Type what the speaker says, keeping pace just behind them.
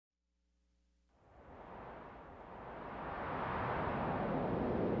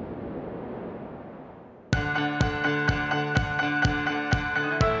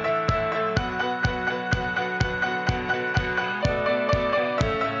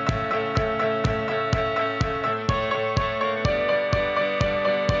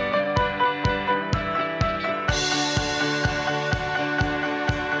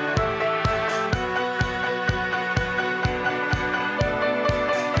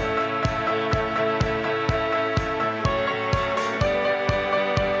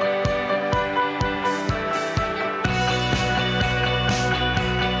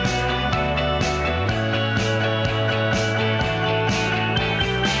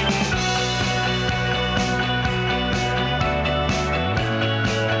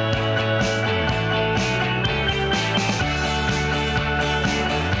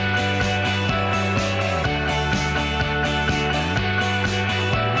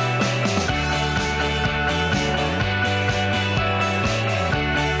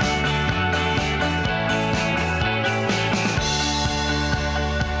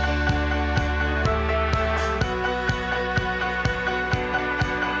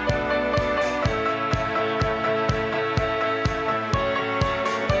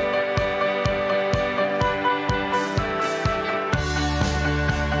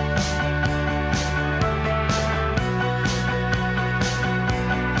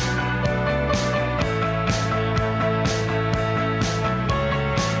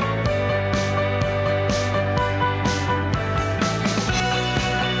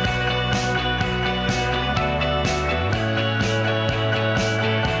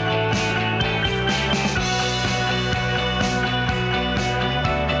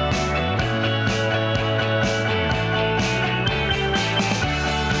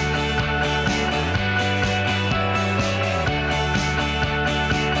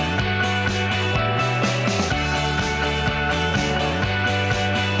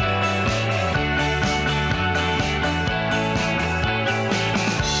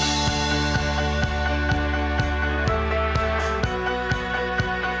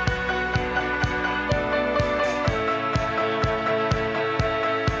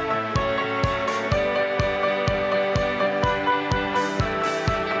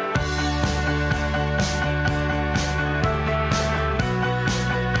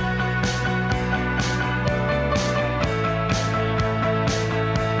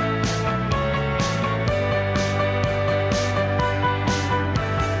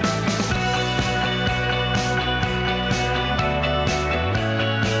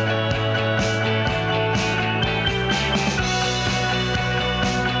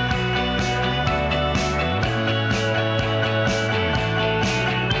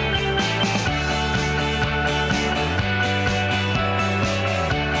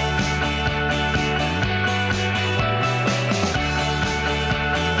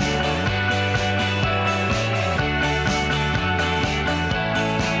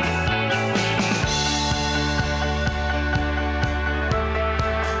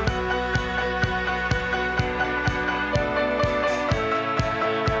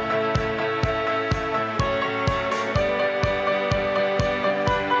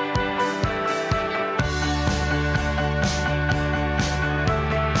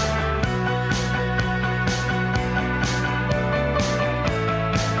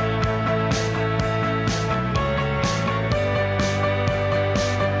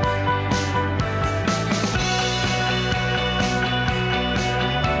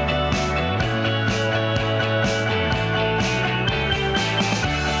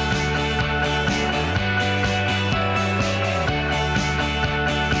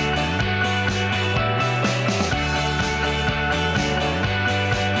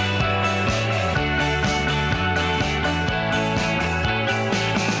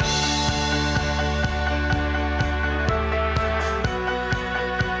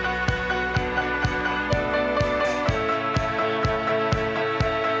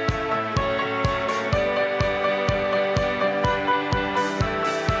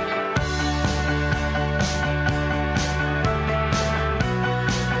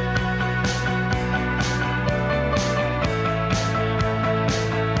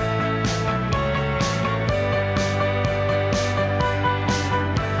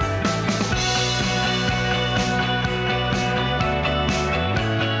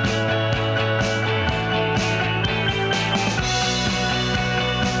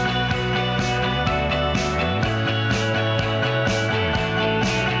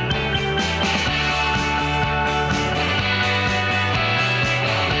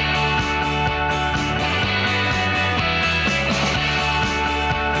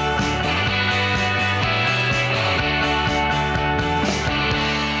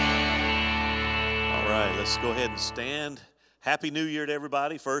and stand. Happy New Year to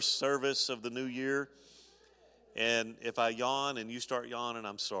everybody. First service of the new year. And if I yawn and you start yawning,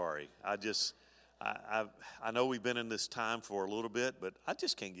 I'm sorry. I know we've been in this time for a little bit, but I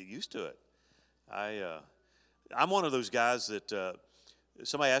just can't get used to it. I'm one of those guys that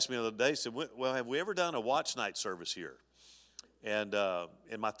somebody asked me the other day, said, well, have we ever done a watch night service here? And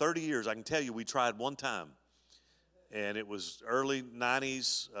in my 30 years, I can tell you we tried one time. And it was early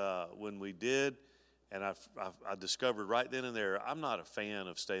 90s when we did. And I discovered right then and there, I'm not a fan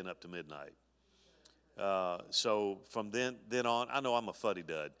of staying up to midnight. So from then on, I know I'm a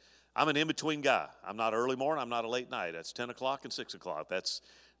fuddy-dud. I'm an in-between guy. I'm not early morning. I'm not a late night. That's 10 o'clock and 6 o'clock. That's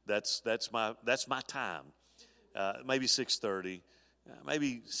my time. Maybe 6:30,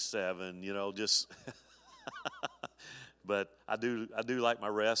 maybe 7. Just. But I do like my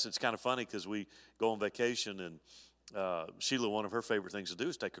rest. It's kind of funny because we go on vacation, and Sheila, one of her favorite things to do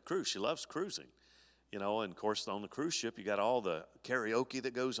is take a cruise. She loves cruising. And of course, on the cruise ship, you got all the karaoke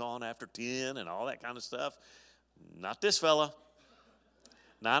that goes on after 10 and all that kind of stuff. Not this fella.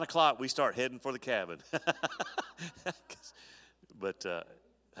 9 o'clock, we start heading for the cabin. But,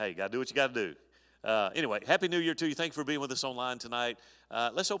 hey, got to do what you got to do. Anyway, Happy New Year to you. Thank you for being with us online tonight.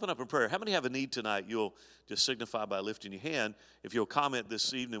 Let's open up in prayer. How many have a need tonight? You'll just signify by lifting your hand. If you'll comment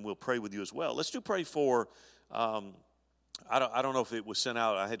this evening, we'll pray with you as well. Let's pray for... I don't know if it was sent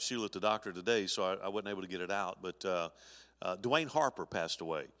out. I had Sheila at the doctor today, so I wasn't able to get it out. But Dwayne Harper passed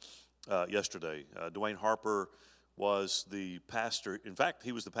away yesterday. Dwayne Harper was the pastor. In fact,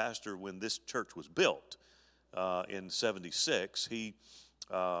 he was the pastor when this church was built in '76. He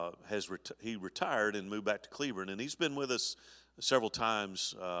retired and moved back to Cleveland, and he's been with us several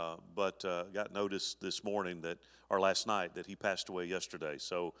times. But got notice this morning last night that he passed away yesterday.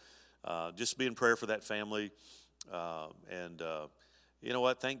 So just be in prayer for that family. And you know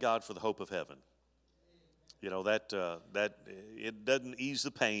what? Thank God for the hope of heaven. That it doesn't ease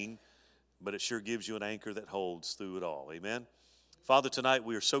the pain, but it sure gives you an anchor that holds through it all. Amen. Father, tonight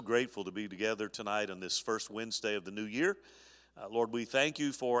we are so grateful to be together tonight on this first Wednesday of the new year. Lord, we thank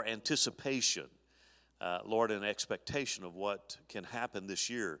you for anticipation, Lord, and expectation of what can happen this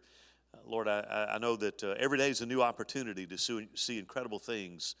year. Lord, I know that every day is a new opportunity to see incredible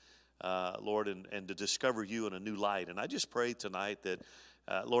things. Lord, and to discover you in a new light. And I just pray tonight that,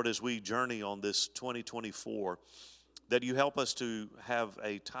 Lord, as we journey on this 2024, that you help us to have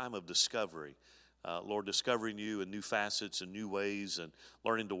a time of discovery. Lord, discovering you in new facets and new ways and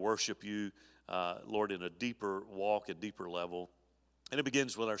learning to worship you, Lord, in a deeper walk, a deeper level. And it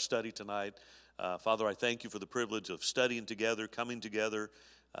begins with our study tonight. Father, I thank you for the privilege of studying together, coming together.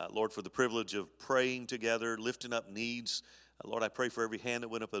 Lord, for the privilege of praying together, lifting up needs. Lord, I pray for every hand that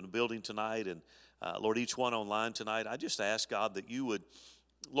went up in the building tonight, and Lord, each one online tonight. I just ask, God, that you would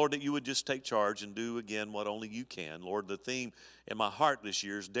just take charge and do again what only you can. Lord, the theme in my heart this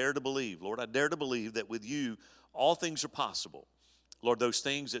year is dare to believe. Lord, I dare to believe that with you, all things are possible. Lord, those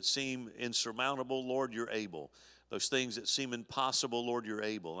things that seem insurmountable, Lord, you're able. Those things that seem impossible, Lord, you're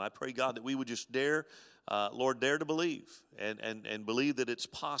able. And I pray, God, that we would just dare, Lord, dare to believe and believe that it's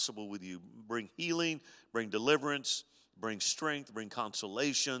possible with you. Bring healing, bring deliverance, bring strength, bring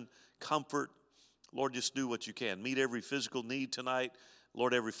consolation, comfort. Lord, just do what you can. Meet every physical need tonight.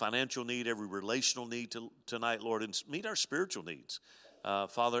 Lord, every financial need, every relational need tonight, Lord, and meet our spiritual needs.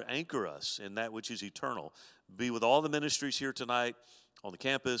 Father, anchor us in that which is eternal. Be with all the ministries here tonight on the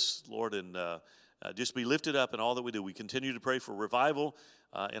campus, Lord, and just be lifted up in all that we do. We continue to pray for revival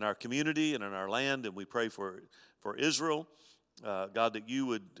in our community and in our land, and we pray for Israel. God, that you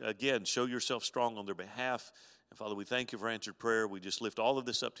would, again, show yourself strong on their behalf. And Father, we thank you for answered prayer. We just lift all of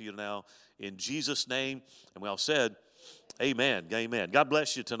this up to you now in Jesus' name. And we all said, amen, amen. God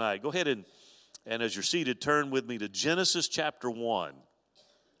bless you tonight. Go ahead and as you're seated, turn with me to Genesis chapter 1.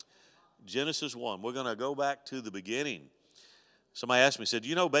 Genesis 1. We're going to go back to the beginning. Somebody asked me, said,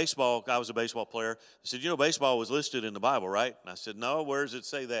 you know baseball, I was a baseball player. I said, baseball was listed in the Bible, right? And I said, no, where does it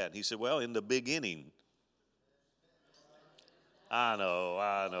say that? And he said, well, in the beginning. I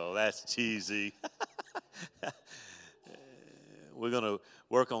know, that's cheesy. We're going to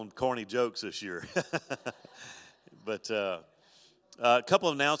work on corny jokes this year. But a couple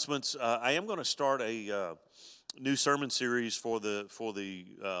of announcements. I am going to start a new sermon series for the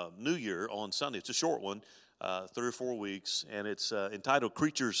new year on Sunday. It's a short one, 3 or 4 weeks, and it's entitled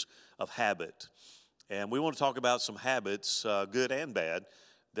Creatures of Habit. And we want to talk about some habits, good and bad,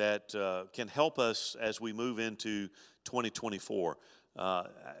 that can help us as we move into 2024.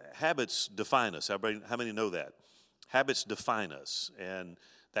 Habits define us. How many know that? Habits define us, and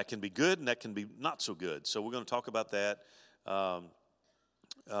that can be good and that can be not so good. So we're going to talk about that.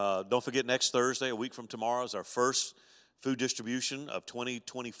 Don't forget, next Thursday, a week from tomorrow, is our first food distribution of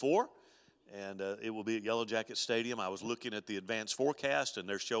 2024. And it will be at Yellow Jacket Stadium. I was looking at the advanced forecast, and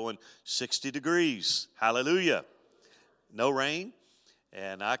they're showing 60 degrees. Hallelujah. No rain,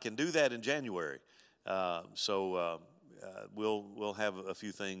 and I can do that in January. So we'll have a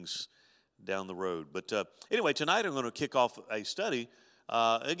few things down the road. But anyway, tonight I'm going to kick off a study.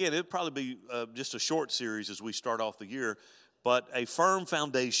 Again, it'll probably be just a short series as we start off the year, but a firm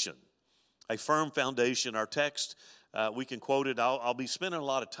foundation. A firm foundation. Our text, we can quote it. I'll be spending a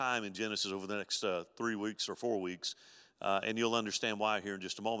lot of time in Genesis over the next 3 weeks or 4 weeks, and you'll understand why here in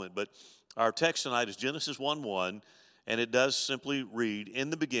just a moment. But our text tonight is Genesis 1:1, and it does simply read, "In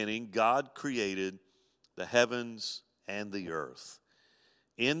the beginning, God created the heavens and the earth."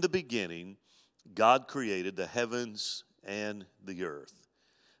 In the beginning, God created the heavens and the earth.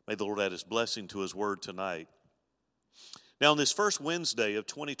 May the Lord add His blessing to His word tonight. Now, on this first Wednesday of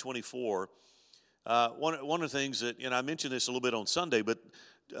 2024, one of the things that, and I mentioned this a little bit on Sunday, but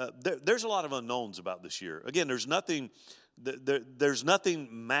there's a lot of unknowns about this year. Again, there's nothing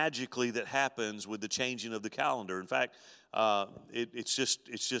magically that happens with the changing of the calendar. In fact,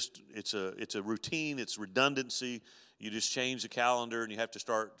 it's a routine. It's redundancy. You just change the calendar, and you have to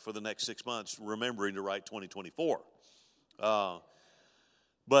start for the next 6 months remembering to write 2024.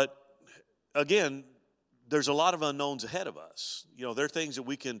 But again, there's a lot of unknowns ahead of us. You know, there are things that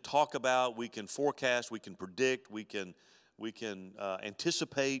we can talk about, we can forecast, we can predict, we can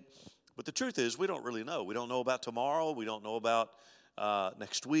anticipate. But the truth is, we don't really know. We don't know about tomorrow. We don't know about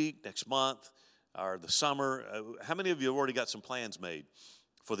next week, next month, or the summer. How many of you have already got some plans made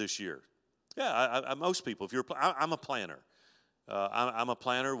for this year? Yeah, most people. I'm a planner. I'm a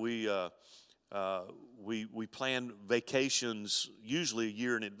planner. We plan vacations usually a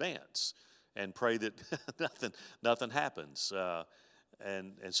year in advance and pray that nothing happens.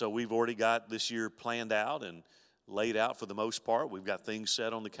 And so we've already got this year planned out and laid out for the most part. We've got things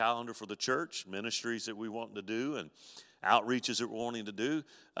set on the calendar for the church, ministries that we want to do, and outreaches that we're wanting to do.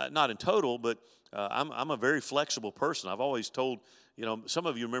 Not in total, but I'm a very flexible person. I've always told, some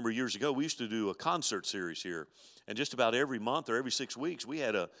of you remember years ago, we used to do a concert series here, and just about every month or every 6 weeks, we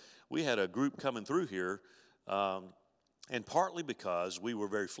had a group coming through here, and partly because we were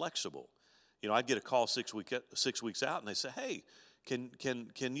very flexible. I'd get a call 6 weeks out, and they say, "Hey,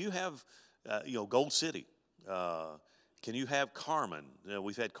 can you have Gold City? Can you have Carmen?"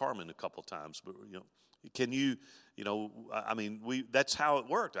 We've had Carmen a couple times, but can you? That's how it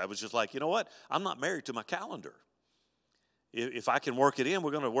worked. I was just like, you know what? I'm not married to my calendar. If I can work it in,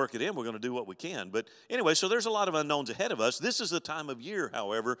 we're going to work it in. We're going to do what we can. But anyway, so there's a lot of unknowns ahead of us. This is the time of year,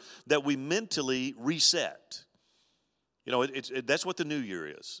 however, that we mentally reset. That's what the new year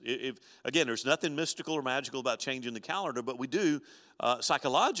is. Again, there's nothing mystical or magical about changing the calendar, but we do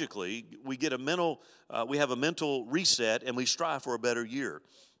psychologically. We have a mental reset, and we strive for a better year.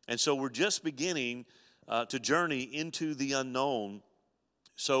 And so we're just beginning to journey into the unknown.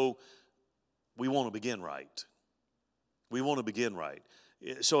 So we want to begin right. We want to begin right.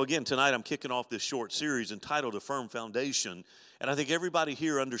 So again, tonight I'm kicking off this short series entitled "A Firm Foundation." And I think everybody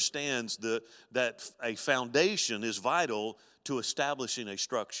here understands that a foundation is vital to establishing a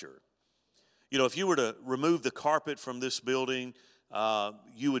structure. If you were to remove the carpet from this building,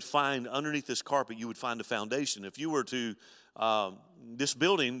 you would find underneath this carpet, you would find a foundation. If you were to, this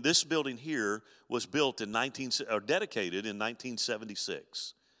building here was built dedicated in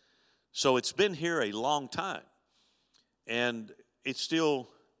 1976. So it's been here a long time. And it still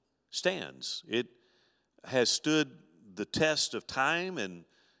stands. It has stood the test of time and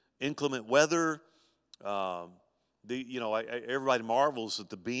inclement weather. Everybody marvels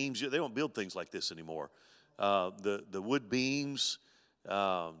at the beams. They don't build things like this anymore. The wood beams.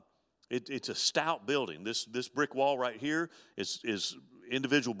 It's a stout building. This brick wall right here is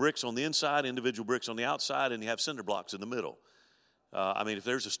individual bricks on the inside, individual bricks on the outside, and you have cinder blocks in the middle. If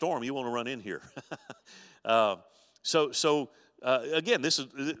there's a storm, you want to run in here. Again,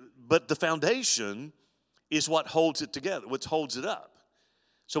 but the foundation is what holds it together, what holds it up.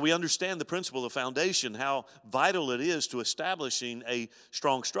 So we understand the principle of foundation, how vital it is to establishing a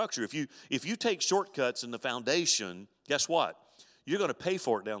strong structure. If you take shortcuts in the foundation, guess what? You're going to pay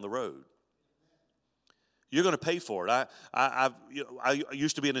for it down the road. You're going to pay for it. I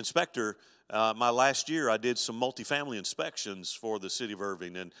used to be an inspector. My last year, I did some multifamily inspections for the city of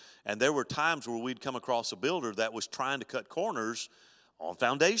Irving, and there were times where we'd come across a builder that was trying to cut corners on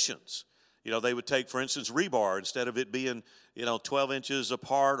foundations. They would take, for instance, rebar. Instead of it being, 12 inches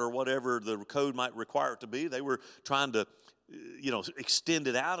apart or whatever the code might require it to be, they were trying to, extend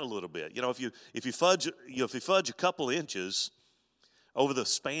it out a little bit. If you fudge a couple inches, over the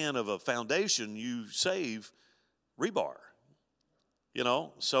span of a foundation, you save rebar. You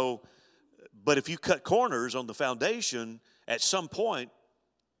know, so, but if you cut corners on the foundation, at some point,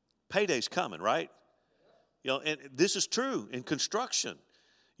 payday's coming, right? You know, and this is true in construction.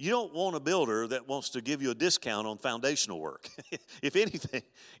 You don't want a builder that wants to give you a discount on foundational work. If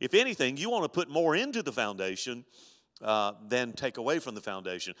anything, you want to put more into the foundation than take away from the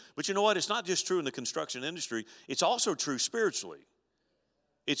foundation. But you know what? It's not just true in the construction industry. It's also true spiritually.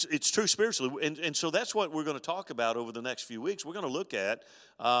 It's true spiritually. And so that's what we're going to talk about over the next few weeks. We're going to look at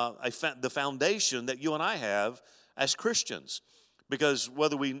the foundation that you and I have as Christians. Because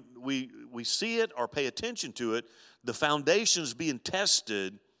whether we see it or pay attention to it, the foundation's being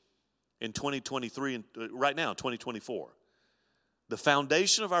tested in 2023 and right now, 2024. The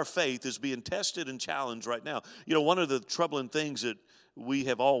foundation of our faith is being tested and challenged right now. You know, one of the troubling things that we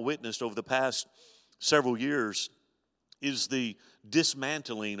have all witnessed over the past several years is the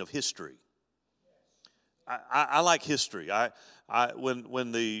dismantling of history. I like history.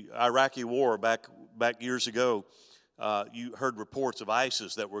 When the Iraqi war back years ago, you heard reports of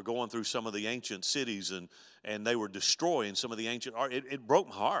ISIS that were going through some of the ancient cities and they were destroying some of the ancient art. It broke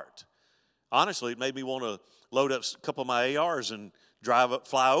my heart. Honestly, it made me want to load up a couple of my ARs and drive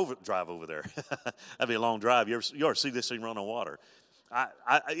over there. That'd be a long drive. You ever see this thing run on water?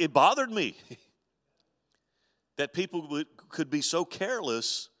 It bothered me that people could be so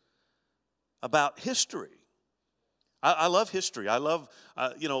careless about history. I love history. I love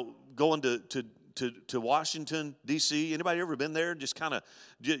going to Washington D.C. Anybody ever been there? Just kind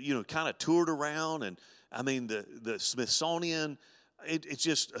of toured around, and I mean the Smithsonian. It's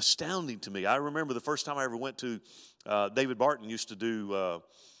just astounding to me. I remember the first time I ever went to. David Barton used to do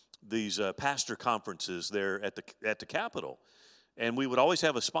these pastor conferences there at the Capitol, and we would always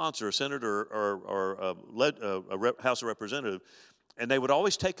have a sponsor, a senator or a House of Representative, and they would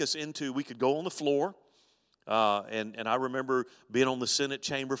always take us into. We could go on the floor. And I remember being on the Senate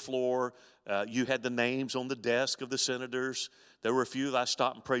chamber floor. You had the names on the desk of the senators. There were a few that I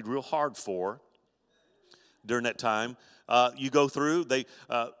stopped and prayed real hard for during that time. You go through.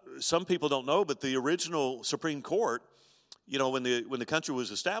 Some people don't know, but the original Supreme Court, you know, when the country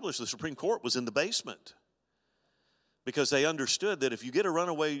was established, the Supreme Court was in the basement because they understood that if you get a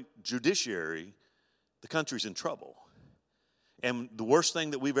runaway judiciary, the country's in trouble. And the worst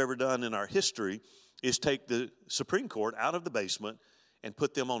thing that we've ever done in our history is take the Supreme Court out of the basement and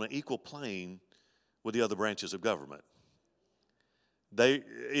put them on an equal plane with the other branches of government.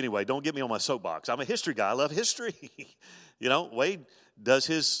 Anyway, don't get me on my soapbox. I'm a history guy. I love history. You know, Wade does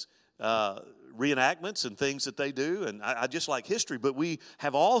his reenactments and things that they do, and I just like history. But we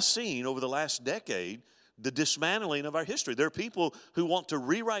have all seen over the last decade the dismantling of our history. There are people who want to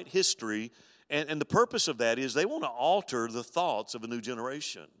rewrite history, and the purpose of that is they want to alter the thoughts of a new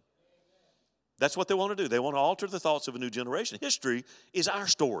generation. That's what they want to do. They want to alter the thoughts of a new generation. History is our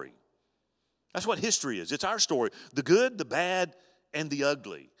story. That's what history is. It's our story. The good, the bad, and the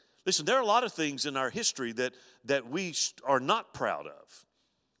ugly. Listen, there are a lot of things in our history that we are not proud of.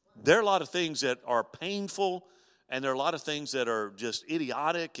 There are a lot of things that are painful, and there are a lot of things that are just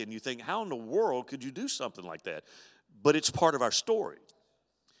idiotic, and you think, how in the world could you do something like that? But it's part of our story.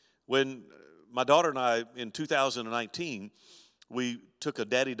 When my daughter and I, in 2019, we took a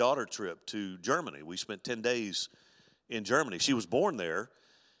daddy-daughter trip to Germany. We spent 10 days in Germany. She was born there,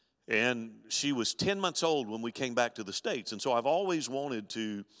 and she was 10 months old when we came back to the States. And so I've always wanted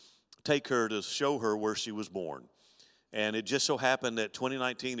to take her to show her where she was born. And it just so happened that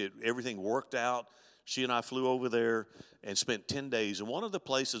 2019, everything worked out. She and I flew over there and spent 10 days. And one of the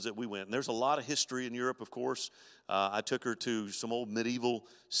places that we went, and there's a lot of history in Europe, of course. I took her to some old medieval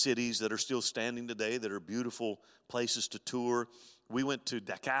cities that are still standing today, that are beautiful places to tour. We went to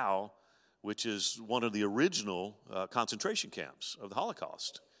Dachau, which is one of the original concentration camps of the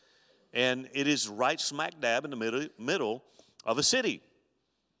Holocaust. And it is right smack dab in the middle of a city.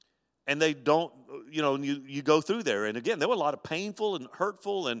 And they don't, you go through there. And again, there were a lot of painful and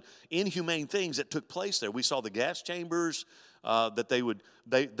hurtful and inhumane things that took place there. We saw the gas chambers that they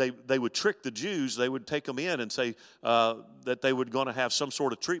would trick the Jews. They would take them in and say that they were going to have some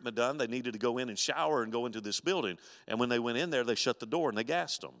sort of treatment done. They needed to go in and shower and go into this building. And when they went in there, they shut the door and they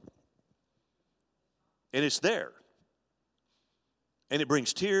gassed them. And it's there. And it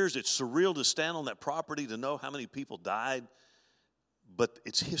brings tears. It's surreal to stand on that property to know how many people died. But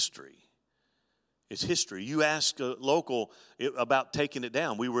it's history. It's history. You ask a local about taking it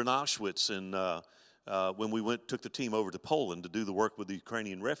down. We were in Auschwitz when we took the team over to Poland to do the work with the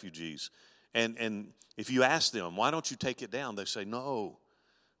Ukrainian refugees. And if you ask them, why don't you take it down? They say, no,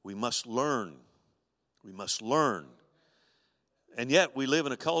 we must learn. We must learn. And yet we live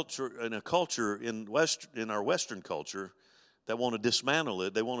in a culture in our Western culture that want to dismantle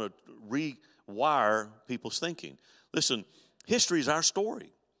it. They want to rewire people's thinking. Listen, history is our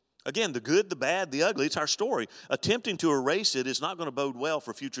story. Again, the good, the bad, the ugly, it's our story. Attempting to erase it is not going to bode well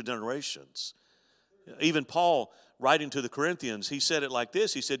for future generations. Even Paul, writing to the Corinthians, he said it like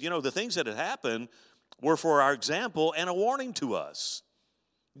this. He said, the things that had happened were for our example and a warning to us.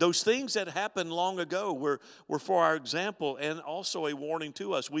 Those things that happened long ago were for our example and also a warning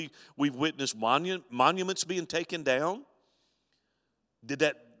to us. We've witnessed monuments being taken down.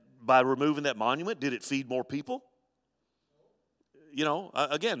 By removing that monument, did it feed more people?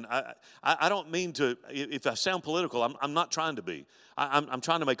 Again, I don't mean to, if I sound political, I'm not trying to be. I'm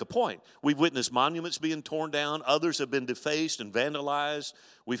trying to make a point. We've witnessed monuments being torn down. Others have been defaced and vandalized.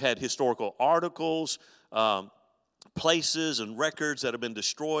 We've had historical articles, places and records that have been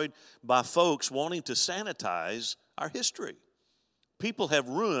destroyed by folks wanting to sanitize our history. People have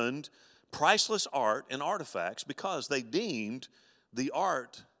ruined priceless art and artifacts because they deemed the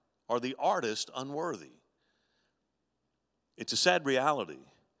art or the artist unworthy. It's a sad reality.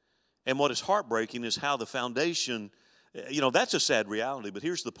 And what is heartbreaking is how the foundation, that's a sad reality, but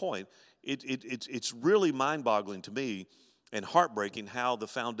here's the point. It's really mind-boggling to me and heartbreaking how the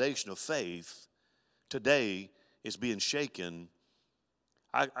foundation of faith today is being shaken.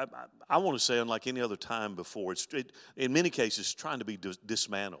 I want to say, unlike any other time before, in many cases, trying to be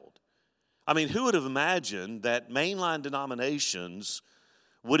dismantled. I mean, who would have imagined that mainline denominations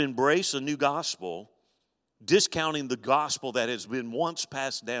would embrace a new gospel, discounting the gospel that has been once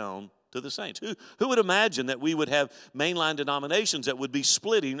passed down to the saints? Who would imagine that we would have mainline denominations that would be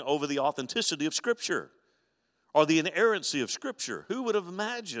splitting over the authenticity of Scripture or the inerrancy of Scripture? Who would have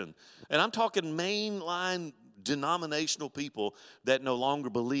imagined? And I'm talking mainline denominational people that no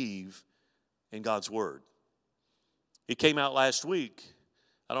longer believe in God's Word. It came out last week.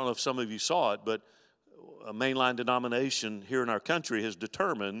 I don't know if some of you saw it, but a mainline denomination here in our country has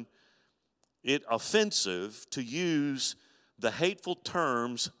determined it offensive to use the hateful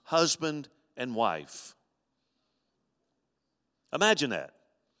terms husband and wife. Imagine that.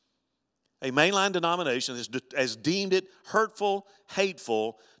 A mainline denomination has deemed it hurtful,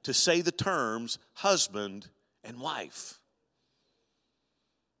 hateful to say the terms husband and wife.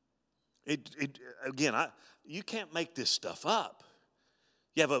 You can't make this stuff up.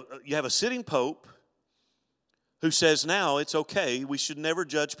 You have a sitting pope who says now it's okay, we should never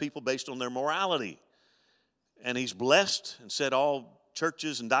judge people based on their morality. And he's blessed and said all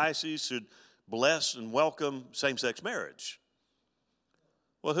churches and dioceses should bless and welcome same-sex marriage.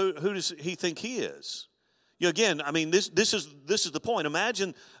 Well, who does he think he is? Again, I mean, this is the point.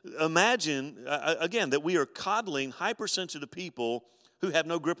 Imagine again that we are coddling hypersensitive people who have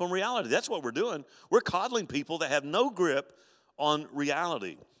no grip on reality. That's what we're doing. We're coddling people that have no grip on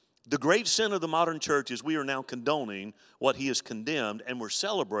reality. The great sin of the modern church is we are now condoning what he has condemned, and we're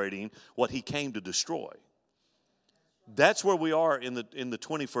celebrating what he came to destroy. That's where we are in the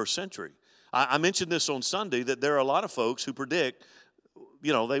 21st century. I mentioned this on Sunday, that there are a lot of folks who predict,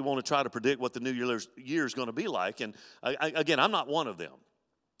 they want to try to predict what the new year is going to be like. And again, I'm not one of them,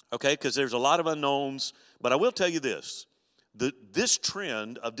 okay, because there's a lot of unknowns. But I will tell you this, this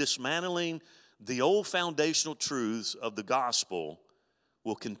trend of dismantling the old foundational truths of the gospel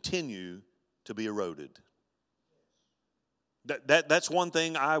will continue to be eroded. That's one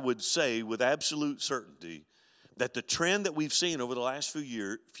thing I would say with absolute certainty, that the trend that we've seen over the last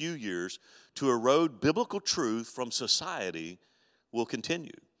few years to erode biblical truth from society will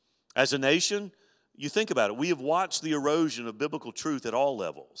continue. As a nation, you think about it, we have watched the erosion of biblical truth at all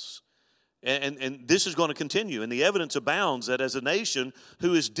levels. And this is going to continue. And the evidence abounds that as a nation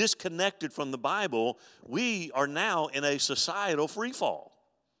who is disconnected from the Bible, we are now in a societal freefall.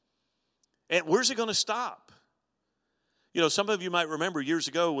 And where's it going to stop? Some of you might remember years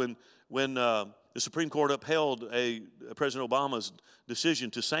ago when the Supreme Court upheld President Obama's decision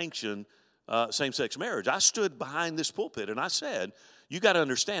to sanction same-sex marriage. I stood behind this pulpit and I said, you got to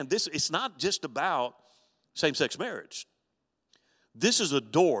understand, it's not just about same-sex marriage. This is a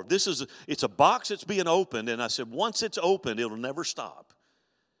door. It's a box that's being opened, and I said, once it's opened, it'll never stop.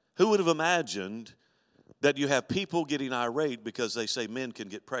 Who would have imagined that you have people getting irate because they say men can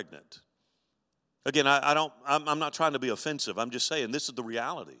get pregnant? Again, I'm not trying to be offensive. I'm just saying this is the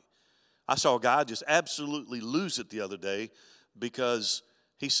reality. I saw a guy just absolutely lose it the other day because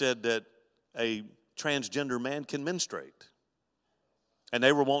he said that a transgender man can menstruate. And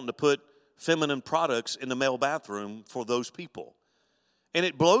they were wanting to put feminine products in the male bathroom for those people. And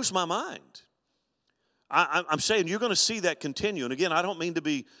it blows my mind. I'm saying you're going to see that continue. And again, I don't mean to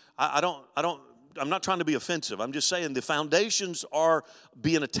be, I don't not trying to be offensive. I'm just saying the foundations are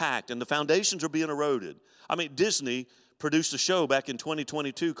being attacked and the foundations are being eroded. I mean, Disney produced a show back in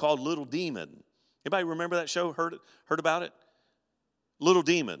 2022 called Little Demon. Anybody remember that show? Heard about it? Little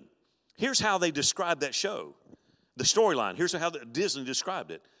Demon. Here's how they described that show. The storyline. Here's how Disney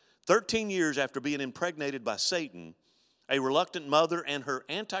described it. 13 years after being impregnated by Satan, a reluctant mother and her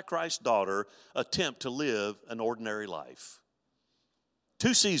Antichrist daughter attempt to live an ordinary life.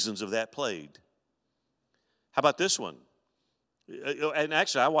 2 seasons of that played. How about this one? And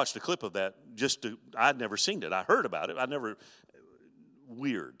actually, I watched a clip of that I'd never seen it. I heard about it.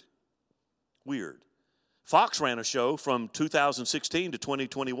 Weird. Fox ran a show from 2016 to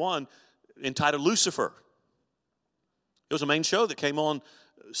 2021 entitled Lucifer. It was a main show that came on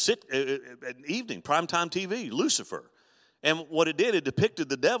at evening, primetime TV, Lucifer. And what it did, it depicted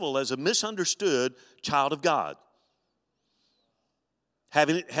the devil as a misunderstood child of God.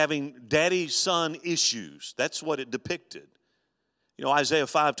 Having daddy-son issues. That's what it depicted. You know, Isaiah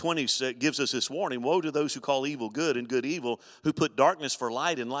 5:20 gives us this warning. Woe to those who call evil good and good evil, who put darkness for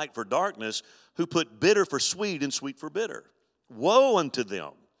light and light for darkness, who put bitter for sweet and sweet for bitter. Woe unto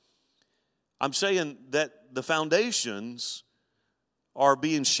them. I'm saying that the foundations are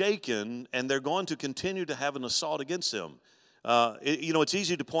being shaken and they're going to continue to have an assault against them. It's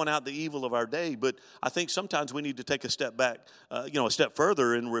easy to point out the evil of our day, but I think sometimes we need to take a step back, a step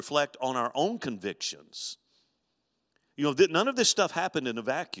further and reflect on our own convictions. None of this stuff happened in a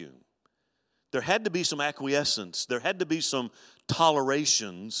vacuum. There had to be some acquiescence. There had to be some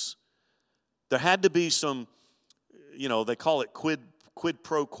tolerations. There had to be some, they call it quid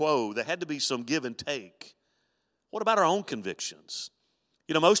pro quo. There had to be some give and take. What about our own convictions?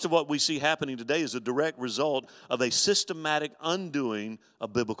 Most of what we see happening today is a direct result of a systematic undoing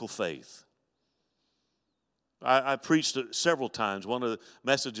of biblical faith. I preached several times. One of the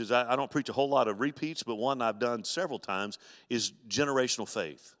messages, I don't preach a whole lot of repeats, but one I've done several times is generational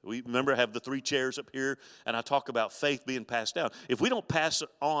faith. We remember I have the 3 chairs up here, and I talk about faith being passed down. If we don't pass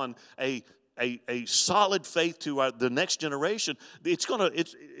on a solid faith to the next generation, it's going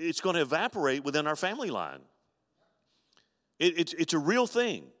to evaporate within our family line. It's a real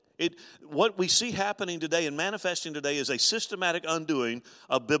thing. What we see happening today and manifesting today is a systematic undoing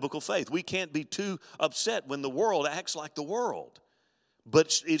of biblical faith. We can't be too upset when the world acts like the world.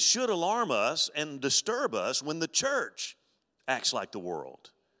 But it should alarm us and disturb us when the church acts like the world.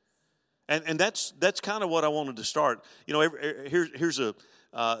 And that's kind of what I wanted to start. Here's a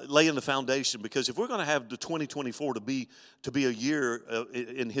laying the foundation, because if we're going to have the 2024 to be a year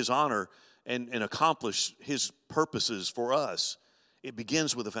in His honor and accomplish His purposes for us, it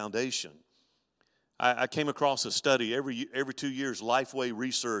begins with a foundation. I came across a study every 2 years. Lifeway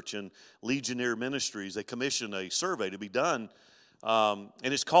Research and Legionnaire Ministries, they commission a survey to be done, and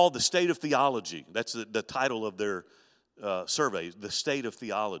it's called The State of Theology. That's the title of their survey, The State of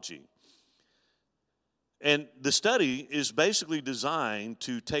Theology. And the study is basically designed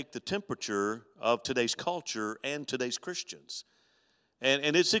to take the temperature of today's culture and today's Christians.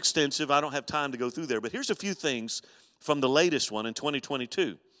 And it's extensive. I don't have time to go through there, but here's a few things from the latest one in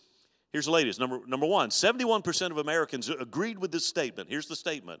 2022. Here's the latest. Number one, 71% of Americans agreed with this statement. Here's the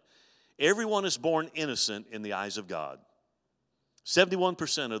statement. Everyone is born innocent in the eyes of God.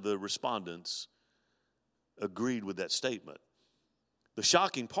 71% of the respondents agreed with that statement. The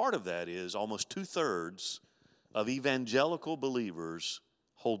shocking part of that is almost 2/3 of evangelical believers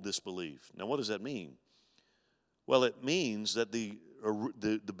hold this belief. Now, what does that mean? Well, it means that the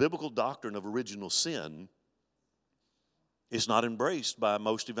biblical doctrine of original sin is not embraced by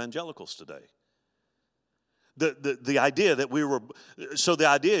most evangelicals today. The idea that the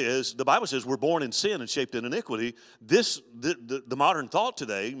idea is, the Bible says we're born in sin and shaped in iniquity. The modern thought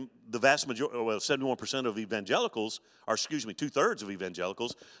today, the vast majority, 71% of evangelicals, 2/3 of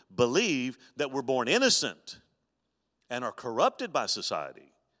evangelicals, believe that we're born innocent and are corrupted by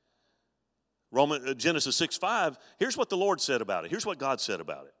society. Genesis 6:5, here's what the Lord said about it. Here's what God said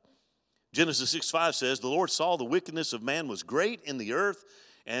about it. Genesis 6:5 says, the Lord saw the wickedness of man was great in the earth,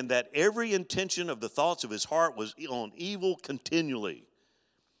 and that every intention of the thoughts of his heart was on evil continually.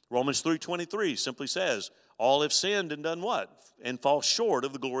 Romans 3:23 simply says, all have sinned and done what? And fall short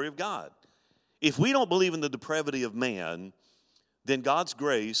of the glory of God. If we don't believe in the depravity of man, then God's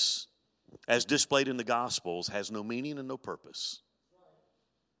grace, as displayed in the Gospels, has no meaning and no purpose.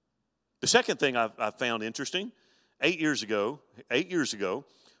 The second thing I found interesting, 8 years ago,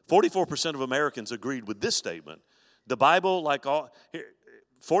 44% of Americans agreed with this statement. The Bible,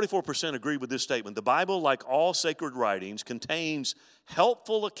 44% agreed with this statement. The Bible, like all sacred writings, contains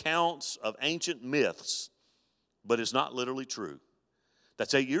helpful accounts of ancient myths, but is not literally true.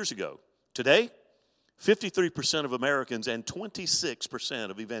 That's 8 years ago. Today, 53% of Americans and 26%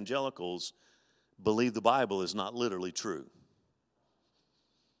 of evangelicals believe the Bible is not literally true.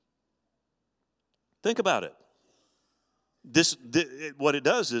 Think about it. What it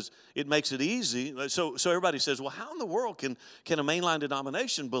does is it makes it easy. So everybody says, well, how in the world can a mainline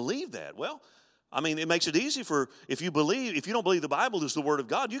denomination believe that? Well, I mean, it makes it easy for, if you don't believe the Bible is the Word of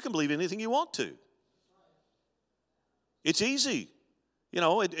God, you can believe anything you want to. It's easy. You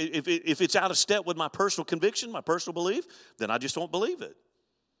know, if it's out of step with my personal conviction, my personal belief, then I just won't believe it.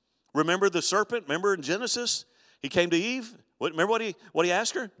 Remember the serpent? Remember in Genesis? He came to Eve. Remember what he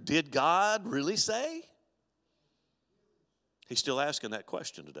asked her? Did God really say? He's still asking that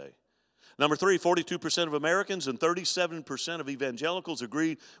question today. Number 3, 42% of Americans and 37% of evangelicals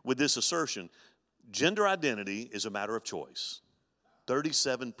agree with this assertion. Gender identity is a matter of choice.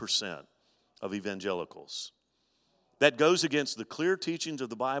 37% of evangelicals. That goes against the clear teachings of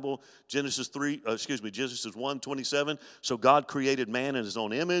the Bible. Genesis 1:27. So God created man in his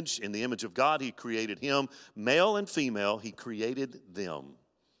own image. In the image of God, he created him. Male and female, he created them.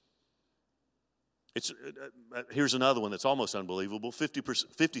 Here's another one that's almost unbelievable.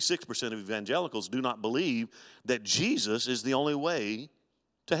 56% of evangelicals do not believe that Jesus is the only way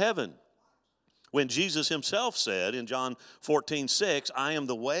to heaven. When Jesus himself said in John 14:6, I am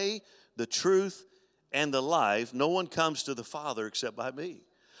the way, the truth, and the life. No one comes to the Father except by me.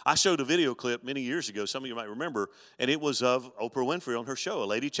 I showed a video clip many years ago, some of you might remember, and it was of Oprah Winfrey on her show. A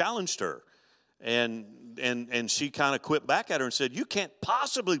lady challenged her, and she kind of quipped back at her and said, you can't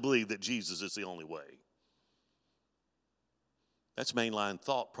possibly believe that Jesus is the only way. That's mainline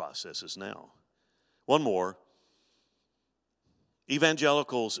thought processes now. One more.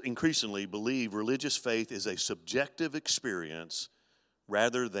 Evangelicals increasingly believe religious faith is a subjective experience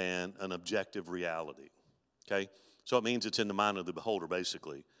rather than an objective reality. Okay? So it means it's in the mind of the beholder,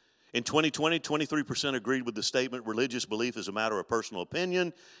 basically. In 2020, 23% agreed with the statement, religious belief is a matter of personal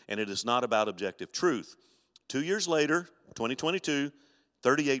opinion, and it is not about objective truth. 2 years later, 2022,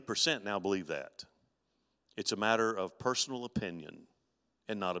 38% now believe that. It's a matter of personal opinion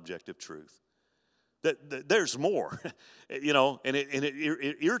and not objective truth. There's more, you know, and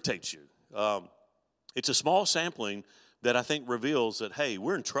it irritates you. It's a small sampling that I think reveals that, hey,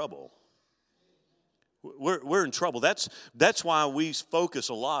 we're in trouble. We're in trouble. That's why we focus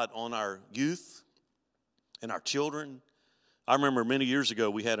a lot on our youth and our children. I remember many years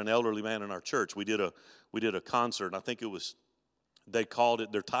ago we had an elderly man in our church. We did a concert, and I think they called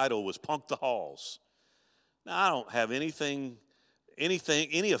it, their title was Punk the Halls. Now, I don't have any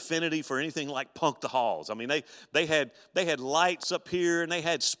affinity for anything like Punk the Halls. I mean, they had lights up here and they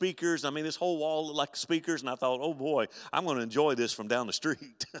had speakers. I mean, this whole wall looked like speakers, and I thought, oh boy, I'm going to enjoy this from down the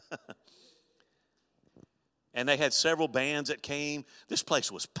street. And they had several bands that came. This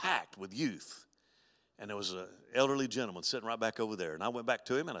place was packed with youth. And there was an elderly gentleman sitting right back over there. And I went back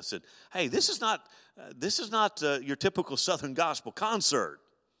to him and I said, hey, this is not your typical Southern gospel concert.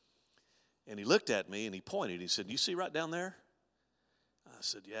 And he looked at me and he pointed. He said, you see right down there? I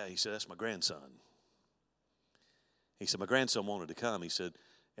said, yeah. He said, that's my grandson. He said, my grandson wanted to come. He said,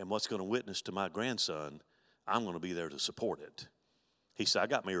 and what's going to witness to my grandson, I'm going to be there to support it. He said, I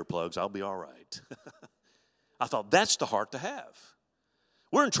got my earplugs. I'll be all right. I thought, that's the heart to have.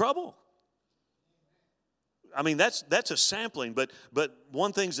 We're in trouble. I mean, that's a sampling, but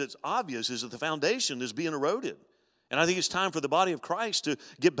one thing that's obvious is that the foundation is being eroded. And I think it's time for the body of Christ to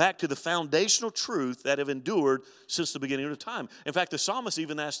get back to the foundational truth that have endured since the beginning of time. In fact, the psalmist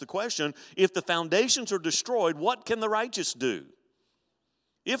even asked the question, if the foundations are destroyed, what can the righteous do?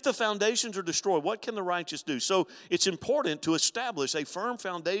 If the foundations are destroyed, what can the righteous do? So it's important to establish a firm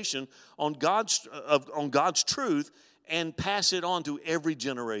foundation on God's truth and pass it on to every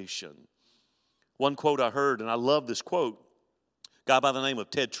generation. One quote I heard, and I love this quote, a guy by the name of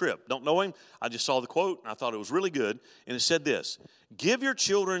Ted Tripp. Don't know him. I just saw the quote, and I thought it was really good. And it said this, give your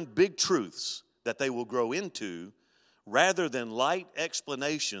children big truths that they will grow into rather than light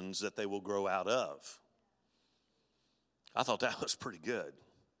explanations that they will grow out of. I thought that was pretty good.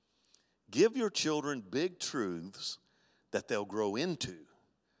 Give your children big truths that they'll grow into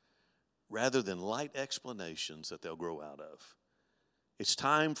rather than light explanations that they'll grow out of. It's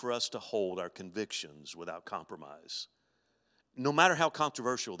time for us to hold our convictions without compromise, no matter how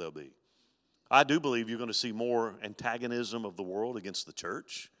controversial they'll be. I do believe you're going to see more antagonism of the world against the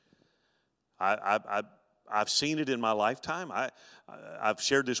church. I've seen it in my lifetime. I've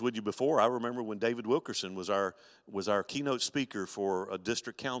shared this with you before. I remember when David Wilkerson was our keynote speaker for a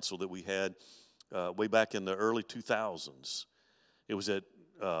district council that we had way back in the early 2000s. It was at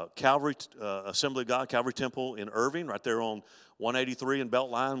Calvary Assembly of God, Calvary Temple in Irving, right there on 183 and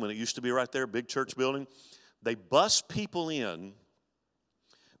Beltline, when it used to be right there, big church building. They bus people in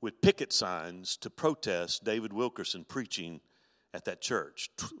with picket signs to protest David Wilkerson preaching at that church.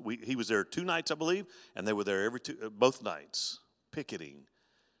 He was there 2 nights, I believe, and they were there both nights, picketing.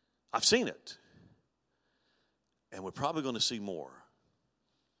 I've seen it, and we're probably going to see more.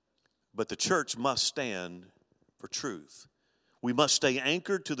 But the church must stand for truth. We must stay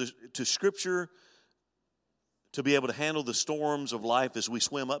anchored to Scripture to be able to handle the storms of life as we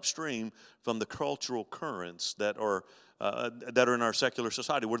swim upstream from the cultural currents that are in our secular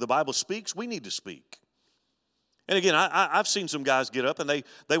society. Where the Bible speaks, we need to speak. And again, I've seen some guys get up and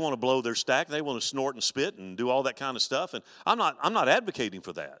they want to blow their stack, and they want to snort and spit and do all that kind of stuff. And I'm not advocating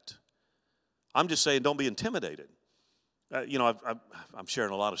for that. I'm just saying, don't be intimidated. I'm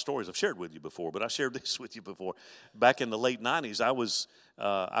sharing a lot of stories I've shared with you before, but I shared this with you before. Back in the late 90s,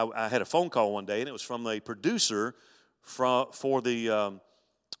 I had a phone call one day, and it was from a producer for the,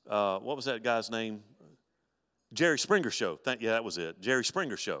 what was that guy's name? Jerry Springer Show. Yeah, that was it. Jerry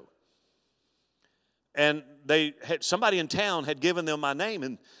Springer Show. And somebody in town had given them my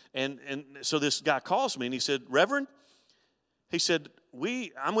name, and so this guy calls me, and he said, Reverend, he said,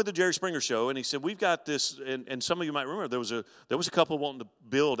 I'm with the Jerry Springer Show, and he said, we've got this, and some of you might remember, there was a couple wanting to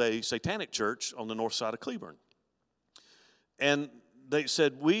build a satanic church on the north side of Cleburne. And they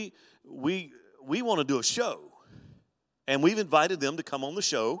said, we want to do a show, and we've invited them to come on the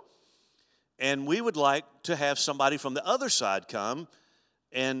show, and we would like to have somebody from the other side come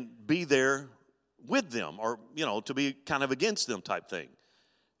and be there with them, or, to be kind of against them type thing.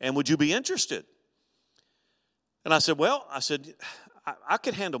 And would you be interested? And I said, I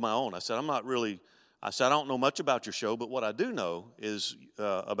could handle my own. I said, I don't know much about your show, but what I do know is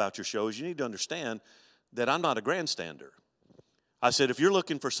about your show is you need to understand that I'm not a grandstander. I said, if you're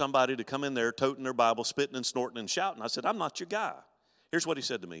looking for somebody to come in there toting their Bible, spitting and snorting and shouting, I said, I'm not your guy. Here's what he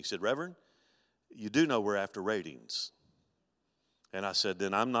said to me. He said, Reverend, you do know we're after ratings. And I said,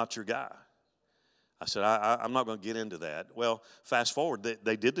 then I'm not your guy. I said, I'm not going to get into that. Well, fast forward,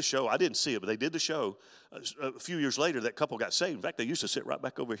 they did the show. I didn't see it, but they did the show. A few years later, that couple got saved. In fact, they used to sit right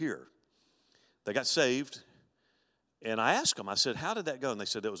back over here. They got saved, and I asked them, I said, how did that go? And they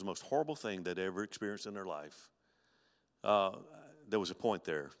said that was the most horrible thing they'd ever experienced in their life. There was a point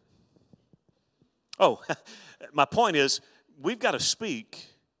there. Oh, my point is, we've got to speak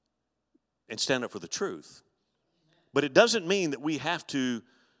and stand up for the truth. But it doesn't mean that we have to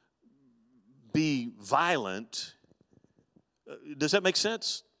be violent. Does that make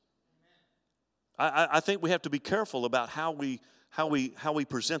sense? I think we have to be careful about how we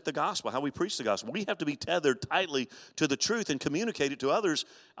present the gospel, how we preach the gospel. We have to be tethered tightly to the truth and communicate it to others,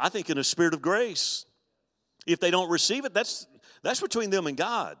 I think, in a spirit of grace. If they don't receive it, that's between them and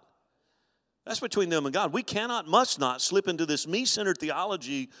God. That's between them and God. We must not slip into this me-centered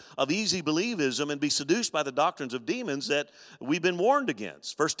theology of easy believism and be seduced by the doctrines of demons that we've been warned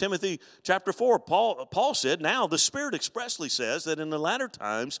against. 1 Timothy chapter 4, Paul said, now the Spirit expressly says that in the latter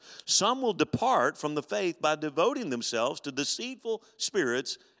times some will depart from the faith by devoting themselves to deceitful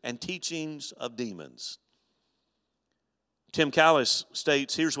spirits and teachings of demons. Tim Callis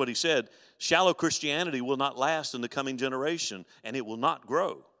states, here's what he said, shallow Christianity will not last in the coming generation, and it will not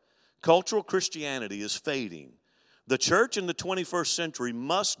grow. Cultural Christianity is fading. The church in the 21st century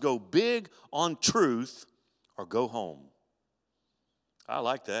must go big on truth or go home. I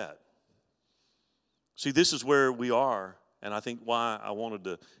like that. See, this is where we are, and I think why I wanted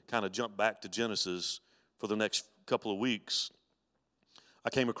to kind of jump back to Genesis for the next couple of weeks. I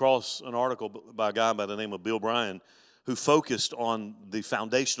came across an article by a guy by the name of Bill Bryan who focused on the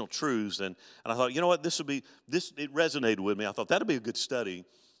foundational truths, and I thought, you know what, it resonated with me. I thought that'd be a good study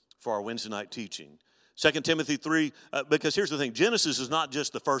for our Wednesday night teaching. 2 Timothy 3, because here's the thing, Genesis is not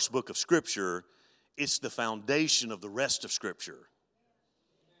just the first book of Scripture, it's the foundation of the rest of Scripture.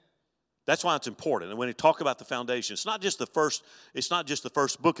 That's why it's important. And when we talk about the foundation, it's not just the first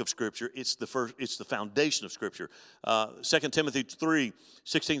book of Scripture, it's the foundation of Scripture. 2 Timothy 3,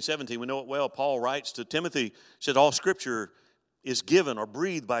 16, 17, we know it well. Paul writes to Timothy, said, all Scripture is given or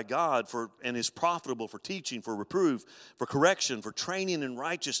breathed by God and is profitable for teaching, for reproof, for correction, for training in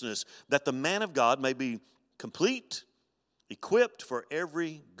righteousness, that the man of God may be complete, equipped for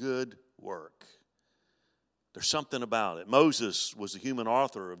every good work. There's something about it. Moses was the human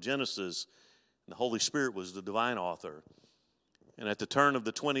author of Genesis, and the Holy Spirit was the divine author. And at the turn of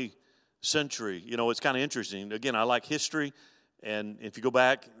the 20th century, it's kind of interesting. Again, I like history, and if you go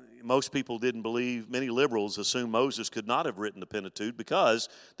back, most people didn't believe, many liberals assumed Moses could not have written the Pentateuch because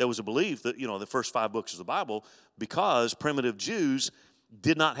there was a belief that, the first 5 books of the Bible, because primitive Jews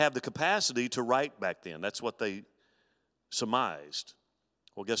did not have the capacity to write back then. That's what they surmised.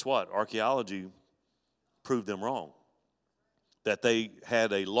 Well, guess what? Archaeology proved them wrong. That they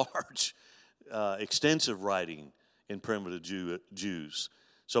had a large, extensive writing in primitive Jews.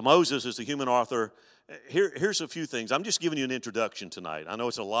 So Moses is the human author. Here's a few things. I'm just giving you an introduction tonight. I know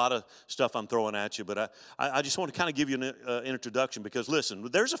it's a lot of stuff I'm throwing at you, but I just want to kind of give you an introduction because, listen,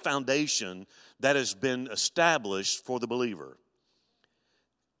 there's a foundation that has been established for the believer.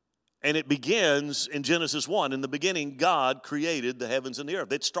 And it begins in Genesis 1. In the beginning, God created the heavens and the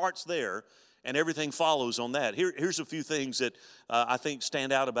earth. It starts there, and everything follows on that. Here's a few things that I think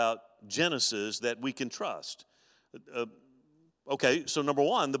stand out about Genesis that we can trust. Okay, so number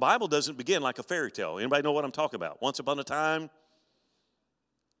one, the Bible doesn't begin like a fairy tale. Anybody know what I'm talking about? Once upon a time,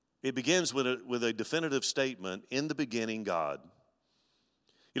 it begins with a definitive statement, in the beginning, God.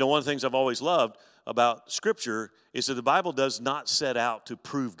 You know, one of the things I've always loved about Scripture is that the Bible does not set out to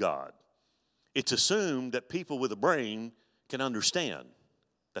prove God. It's assumed that people with a brain can understand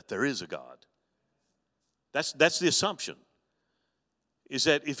that there is a God. That's the assumption, is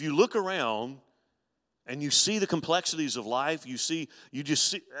that if you look around and you see the complexities of life,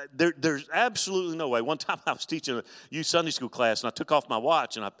 there's absolutely no way. One time I was teaching a youth Sunday school class, and I took off my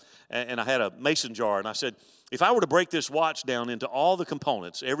watch, and I had a mason jar, and I said, if I were to break this watch down into all the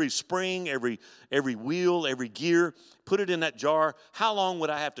components, every spring, every wheel, every gear, put it in that jar, how long would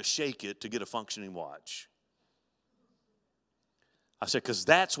I have to shake it to get a functioning watch? I said, because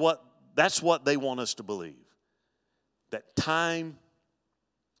that's what they want us to believe, that time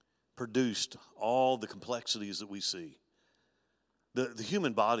produced all the complexities that we see. The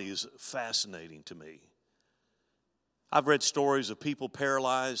human body is fascinating to me. I've read stories of people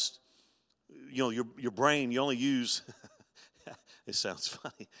paralyzed. You know, your brain, you only use, it sounds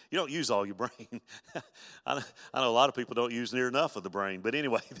funny, you don't use all your brain. I know a lot of people don't use near enough of the brain, but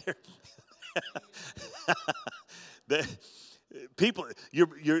anyway, people,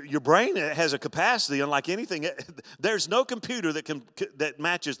 your brain has a capacity unlike anything. There's no computer that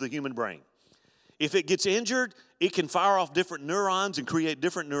matches the human brain. If it gets injured, it can fire off different neurons and create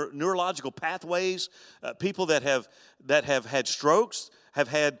different neurological pathways. People that have had strokes have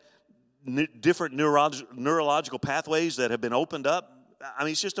had different neurological pathways that have been opened up. I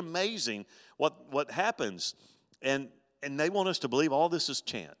mean, it's just amazing what happens. And they want us to believe all this is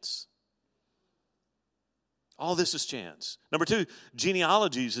chance. All this is chance. Number two,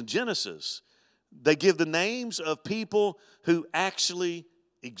 genealogies in Genesis. They give the names of people who actually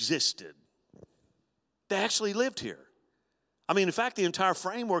existed. They actually lived here. I mean, in fact, the entire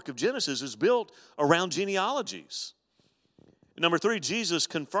framework of Genesis is built around genealogies. Number three, Jesus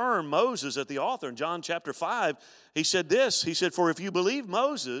confirmed Moses at the author. In John chapter 5, he said this. He said, for if you believe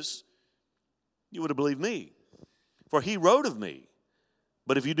Moses, you would have believed me. For he wrote of me.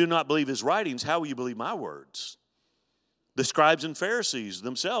 But if you do not believe his writings, how will you believe my words? The scribes and Pharisees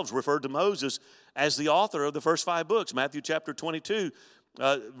themselves referred to Moses as the author of the first 5 books. Matthew chapter 22,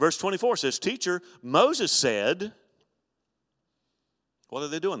 verse 24 says, teacher, Moses said, what are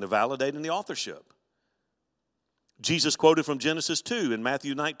they doing? They're validating the authorship. Jesus quoted from Genesis 2 in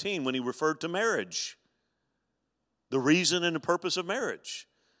Matthew 19 when he referred to marriage, the reason and the purpose of marriage.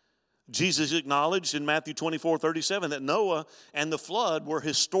 Jesus acknowledged in Matthew 24:37 that Noah and the flood were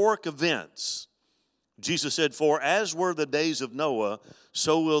historic events. Jesus said, for as were the days of Noah,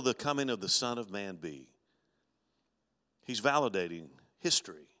 so will the coming of the Son of Man be. He's validating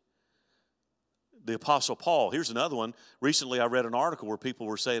history. The Apostle Paul, here's another one. Recently I read an article where people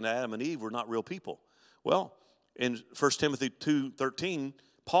were saying Adam and Eve were not real people. Well, in 1 Timothy 2:13,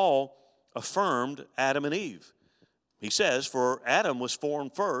 Paul affirmed Adam and Eve. He says, for Adam was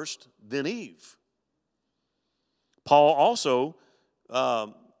formed first, then Eve. Paul also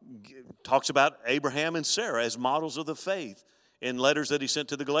talks about Abraham and Sarah as models of the faith in letters that he sent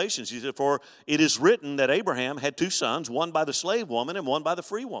to the Galatians. He said, for it is written that Abraham had 2 sons, one by the slave woman and one by the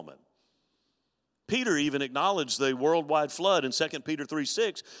free woman. Peter even acknowledged the worldwide flood in 2 Peter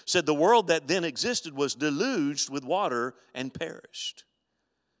 3:6, said the world that then existed was deluged with water and perished.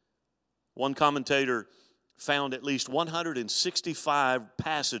 One commentator found at least 165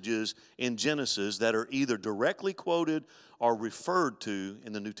 passages in Genesis that are either directly quoted or referred to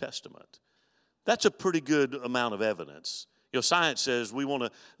in the New Testament. That's a pretty good amount of evidence. You know, science says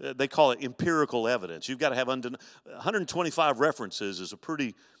they call it empirical evidence. You've got to have 125 references is a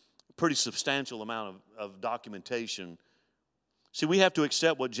pretty substantial amount of documentation. See, we have to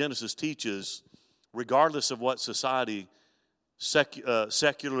accept what Genesis teaches regardless of what society,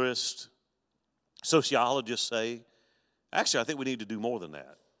 secularists, sociologists say. Actually, I think we need to do more than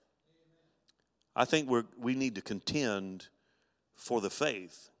that. I think we need to contend for the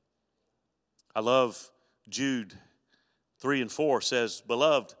faith. I love Jude 3 and 4 says,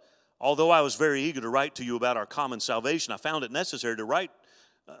 Beloved, although I was very eager to write to you about our common salvation, I found it necessary to write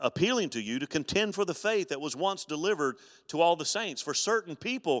appealing to you to contend for the faith that was once delivered to all the saints. For certain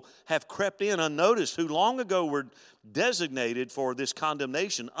people have crept in unnoticed who long ago were designated for this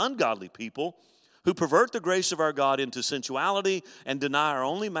condemnation, ungodly people who pervert the grace of our God into sensuality and deny our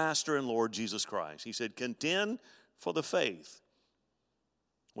only Master and Lord Jesus Christ. He said, contend for the faith.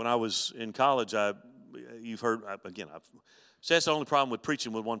 When I was in college, you've heard, again, so that's the only problem with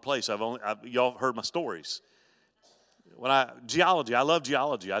preaching with one place. Y'all heard my stories. Geology, I love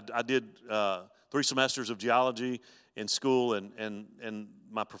geology. I did 3 semesters of geology in school, and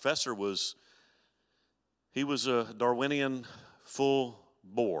my professor was a Darwinian full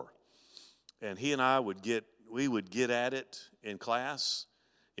bore. And he and I would get at it in class.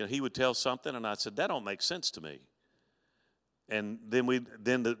 You know, he would tell something, and I said, that don't make sense to me. And then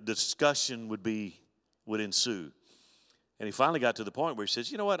the discussion would ensue. And he finally got to the point where he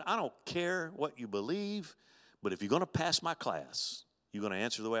says, you know what, I don't care what you believe, but if you're going to pass my class, you're going to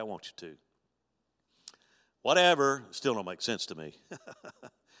answer the way I want you to. Whatever, still don't make sense to me.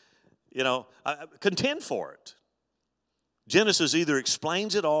 You know, contend for it. Genesis either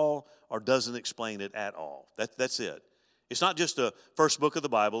explains it all or doesn't explain it at all. That's it. It's not just the first book of the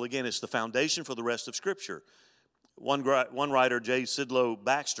Bible. Again, it's the foundation for the rest of Scripture. One writer, J. Sidlow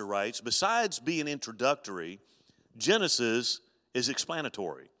Baxter, writes, besides being introductory, Genesis is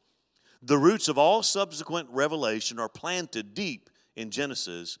explanatory. The roots of all subsequent revelation are planted deep in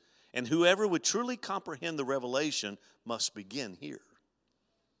Genesis, and whoever would truly comprehend the revelation must begin here.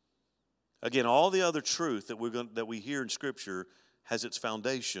 Again, all the other truth that we hear in Scripture has its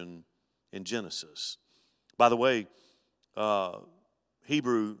foundation in Genesis. By the way, the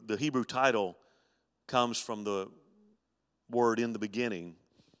Hebrew title comes from the word in the beginning.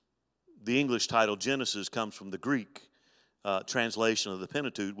 The English title Genesis comes from the Greek translation of the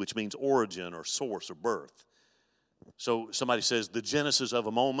Pentateuch, which means origin or source or birth. So somebody says the genesis of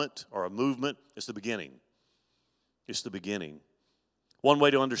a moment or a movement is the beginning. It's the beginning. One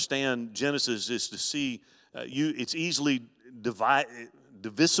way to understand Genesis is to see it's easily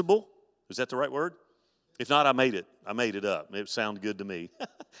divisible. Is that the right word? If not, I made it up. It sounded good to me.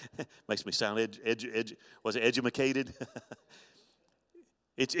 Makes me sound educated?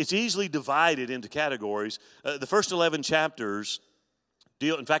 It's easily divided into categories. The first 11 chapters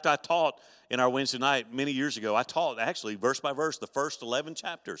deal. In fact, I taught in our Wednesday night many years ago. I taught actually verse by verse the first 11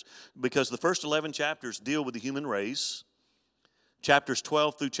 chapters because the first 11 chapters deal with the human race. Chapters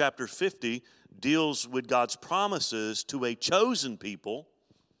 12 through chapter 50 deals with God's promises to a chosen people.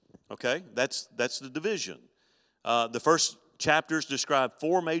 Okay, that's the division. The first chapters describe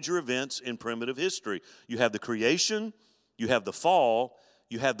 4 major events in primitive history. You have the creation, you have the fall,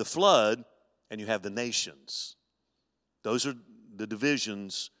 you have the flood, and you have the nations. Those are the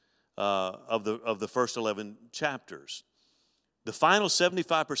divisions of the first 11 chapters. The final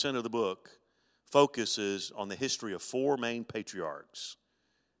 75% of the book focuses on the history of 4 main patriarchs: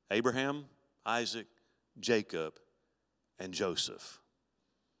 Abraham, Isaac, Jacob, and Joseph.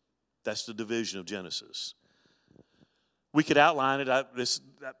 That's the division of Genesis. We could outline it.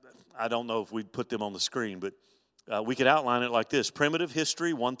 I don't know if we'd put them on the screen, but we could outline it like this: primitive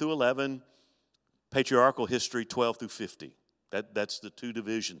history 1 through 11, patriarchal history 12 through 50. That's the 2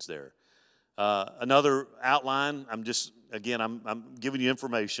 divisions there. Another outline. I'm giving you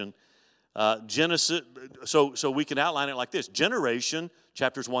information. Genesis. So we can outline it like this: generation,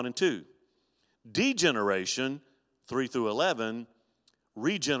 chapters 1 and 2. Degeneration, 3 through 11.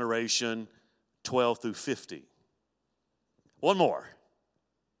 Regeneration, 12 through 50. One more.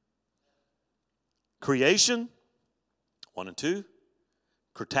 Creation, 1 and 2.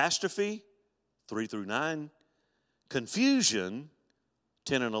 Catastrophe, 3 through 9. Confusion,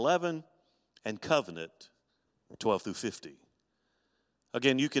 10 and 11. And covenant, 12 through 50.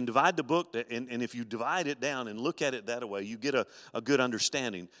 Again, you can divide the book, and if you divide it down and look at it that way, you get a good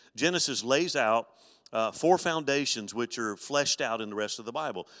understanding. Genesis lays out 4 foundations which are fleshed out in the rest of the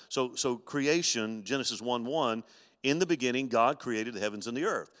Bible. So creation, Genesis 1:1, in the beginning God created the heavens and the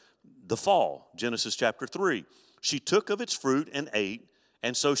earth. The fall, Genesis chapter 3. She took of its fruit and ate,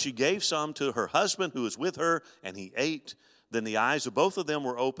 and so she gave some to her husband who was with her, and he ate. Then the eyes of both of them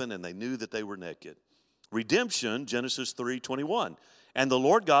were open, and they knew that they were naked. Redemption, Genesis 3:21. And the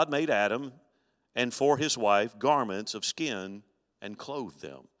Lord God made Adam and for his wife garments of skin and clothed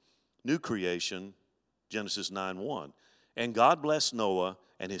them. New creation, Genesis 9:1. And God blessed Noah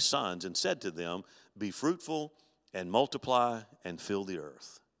and his sons and said to them, be fruitful and multiply and fill the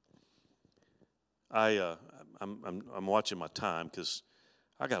earth. I I'm watching my time because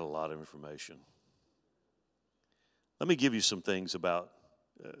I got a lot of information. Let me give you some things about,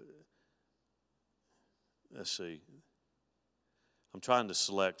 let's see. I'm trying to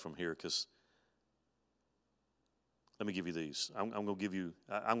select from here because let me give you these. I'm going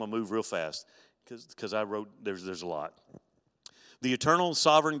to move real fast because I wrote, there's a lot. The eternal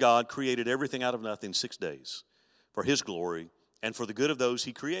sovereign God created everything out of nothing 6 days for his glory and for the good of those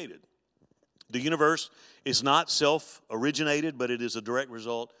he created. The universe is not self-originated, but it is a direct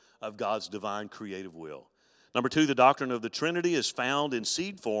result of God's divine creative will. Number 2, the doctrine of the Trinity is found in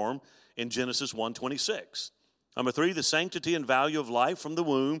seed form in Genesis 1:26. Number 3, the sanctity and value of life from the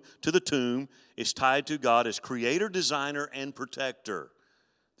womb to the tomb is tied to God as creator, designer, and protector.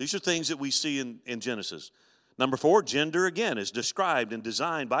 These are things that we see in Genesis. Number 4, gender, again, is described and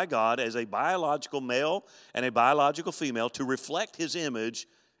designed by God as a biological male and a biological female to reflect his image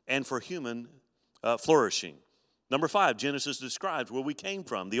and for human flourishing. Number 5, Genesis describes where we came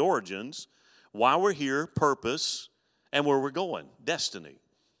from, the origins, why we're here, purpose, and where we're going, destiny.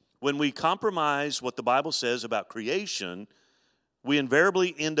 When we compromise what the Bible says about creation, we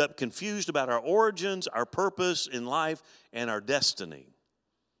invariably end up confused about our origins, our purpose in life, and our destiny.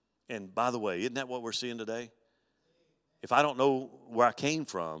 And by the way, isn't that what we're seeing today? If I don't know where I came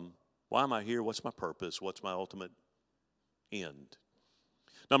from, why am I here? What's my purpose? What's my ultimate end?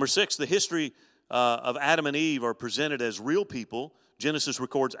 Number 6, the history of Adam and Eve are presented as real people. Genesis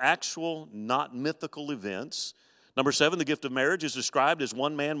records actual, not mythical events. Number 7, the gift of marriage is described as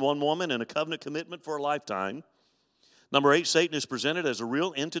one man, one woman, and a covenant commitment for a lifetime. Number 8, Satan is presented as a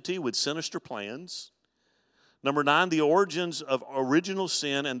real entity with sinister plans. Number 9, the origins of original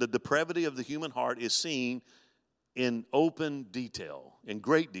sin and the depravity of the human heart is seen in open detail, in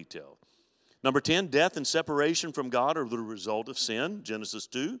great detail. Number 10, death and separation from God are the result of sin, Genesis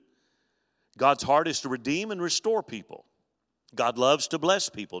 2. God's heart is to redeem and restore people. God loves to bless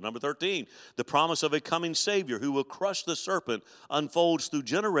people. Number 13, the promise of a coming Savior who will crush the serpent unfolds through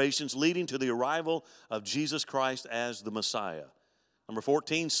generations, leading to the arrival of Jesus Christ as the Messiah. Number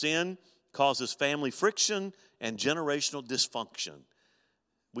 14, sin causes family friction and generational dysfunction.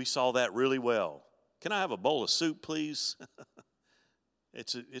 We saw that really well. Can I have a bowl of soup, please?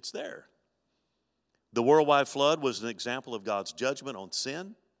 It's there. The worldwide flood was an example of God's judgment on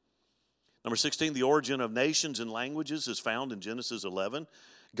sin. Number 16, the origin of nations and languages is found in Genesis 11.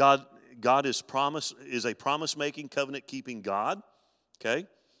 God is a promise-making, covenant-keeping God. Okay.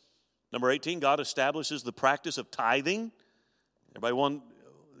 Number 18, God establishes the practice of tithing. Everybody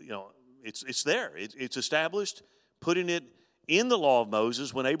it's there. It's established, putting it in the law of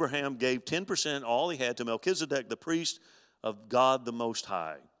Moses when Abraham gave 10%, all he had, to Melchizedek, the priest of God the Most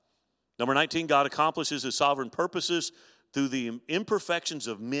High. Number 19, God accomplishes his sovereign purposes through the imperfections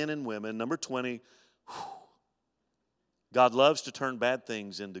of men and women. Number 20, God loves to turn bad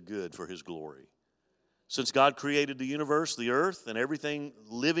things into good for his glory. Since God created the universe, the earth, and everything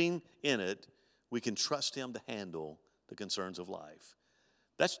living in it, we can trust him to handle the concerns of life.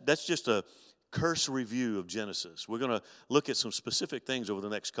 That's just a cursory view of Genesis. We're going to look at some specific things over the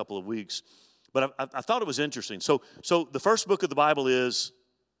next couple of weeks. But I thought it was interesting. So the first book of the Bible is,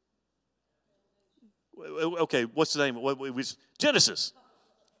 okay, what's the name? Genesis.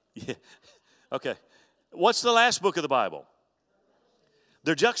 Yeah. Okay. What's the last book of the Bible?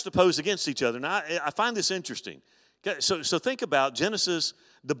 They're juxtaposed against each other. Now, I find this interesting. So think about Genesis,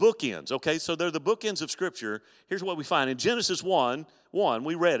 the bookends. Okay, so they're the bookends of Scripture. Here's what we find. In Genesis 1,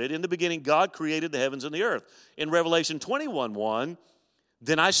 we read it. In the beginning, God created the heavens and the earth. In Revelation 21:1,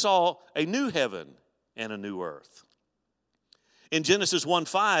 then I saw a new heaven and a new earth. In Genesis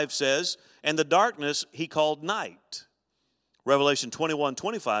 1:5 says, and the darkness he called night. Revelation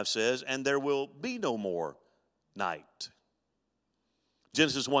 21:25 says, and there will be no more night.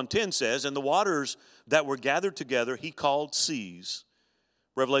 Genesis 1:10 says, and the waters that were gathered together he called seas.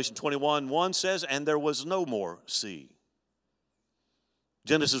 Revelation 21:1 says, and there was no more sea.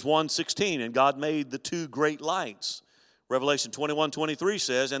 Genesis 1:16, and God made the two great lights. Revelation 21:23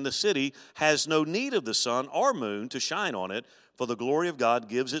 says, and the city has no need of the sun or moon to shine on it, for the glory of God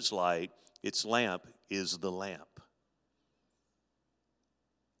gives its light. Its lamp is the lamp.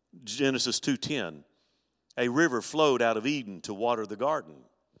 Genesis 2:10, a river flowed out of Eden to water the garden.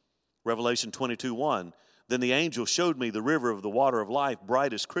 Revelation 22:1, then the angel showed me the river of the water of life,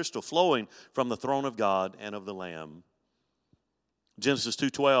 bright as crystal, flowing from the throne of God and of the Lamb. Genesis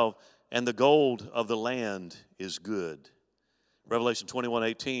 2:12, and the gold of the land is good. Revelation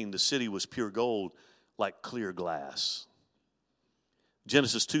 21:18, the city was pure gold like clear glass.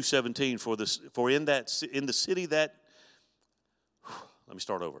 Genesis 2:17, for in the city that, let me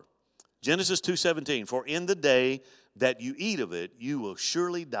start over. Genesis 2:17, for in the day that you eat of it, you will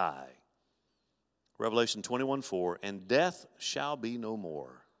surely die. Revelation 21:4, and death shall be no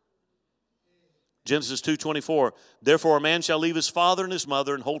more. Genesis 2:24, therefore a man shall leave his father and his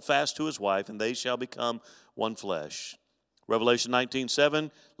mother and hold fast to his wife, and they shall become one flesh. Revelation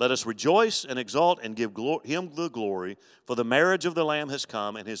 19:7, let us rejoice and exult and give him the glory, for the marriage of the Lamb has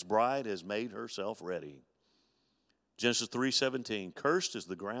come, and his bride has made herself ready. Genesis 3:17, cursed is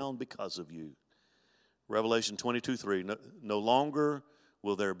the ground because of you. Revelation 22:3, no longer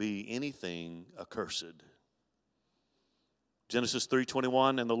will there be anything accursed. Genesis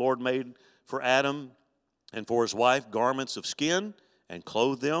 3:21, and the Lord made for Adam and for his wife garments of skin and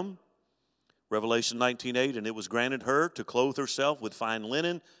clothed them. Revelation 19:8, and it was granted her to clothe herself with fine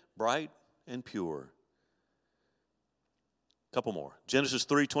linen, bright and pure. A couple more. Genesis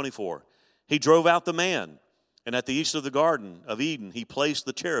 3:24, he drove out the man, and at the east of the Garden of Eden he placed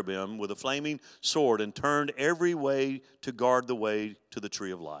the cherubim with a flaming sword and turned every way to guard the way to the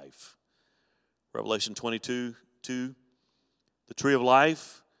tree of life. Revelation 22:2, the tree of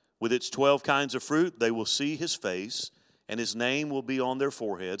life with its 12 kinds of fruit, they will see his face, and his name will be on their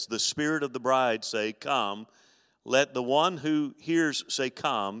foreheads. The spirit of the bride say, come. Let the one who hears say,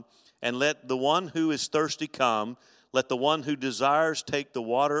 come. And let the one who is thirsty come. Let the one who desires take the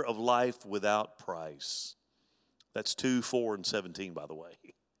water of life without price. That's 2, 4, and 17, by the way.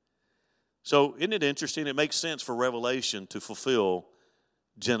 So isn't it interesting? It makes sense for Revelation to fulfill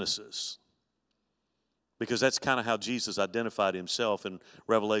Genesis, because that's kind of how Jesus identified himself in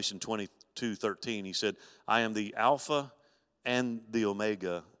Revelation 22:13. He said, I am the Alpha and the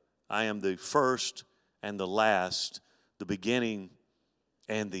Omega. I am the first and the last, the beginning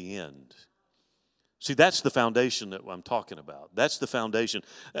and the end. See, that's the foundation that I'm talking about. That's the foundation.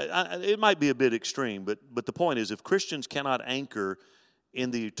 It might be a bit extreme, but the point is, if Christians cannot anchor in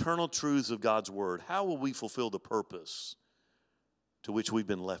the eternal truths of God's Word, how will we fulfill the purpose to which we've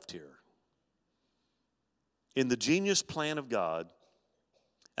been left here? In the genius plan of God,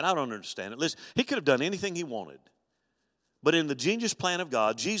 and I don't understand it. Listen, he could have done anything he wanted. But in the genius plan of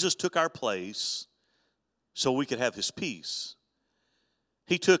God, Jesus took our place so we could have his peace.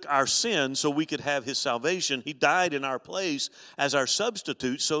 He took our sin so we could have his salvation. He died in our place as our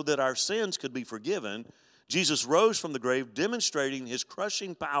substitute so that our sins could be forgiven. Jesus rose from the grave, demonstrating his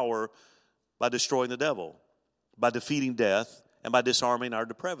crushing power by destroying the devil, by defeating death, and by disarming our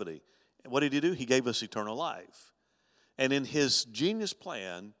depravity. What did he do? He gave us eternal life. And in his genius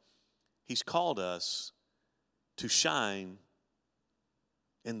plan, he's called us to shine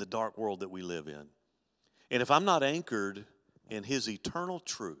in the dark world that we live in. And if I'm not anchored in his eternal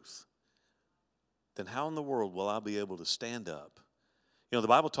truth, then how in the world will I be able to stand up? You know, the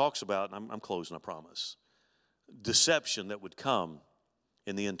Bible talks about, and I'm closing, I promise, deception that would come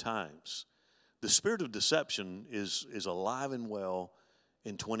in the end times. The spirit of deception is alive and well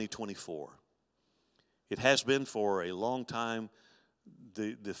in 2024. It has been for a long time.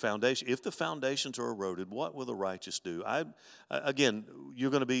 The foundation, if the foundations are eroded, what will the righteous do? Again,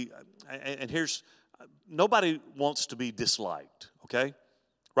 you're going to be, and here's, nobody wants to be disliked, okay?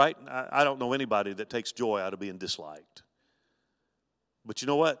 Right? I don't know anybody that takes joy out of being disliked. But you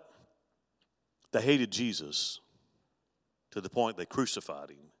know what? They hated Jesus to the point they crucified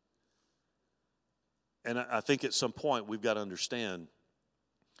him. And I think at some point we've got to understand,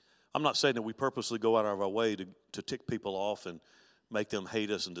 I'm not saying that we purposely go out of our way to tick people off and make them hate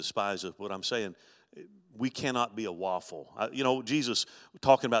us and despise us. What I'm saying, we cannot be a waffle. Jesus,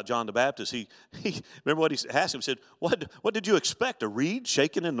 talking about John the Baptist, he remember what he asked him, he said, what did you expect, a reed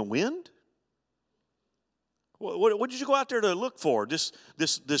shaking in the wind? What did you go out there to look for? This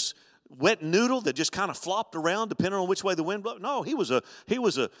wet noodle that just kind of flopped around depending on which way the wind blew? No, he was a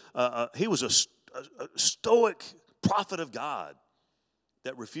stoic prophet of God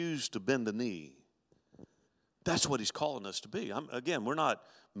that refused to bend the knee. That's what he's calling us to be. Again, we're not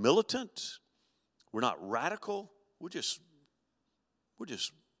militant. We're not radical. We're just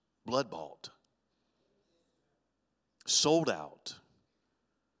blood-bought, sold out,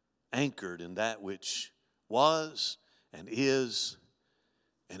 anchored in that which was and is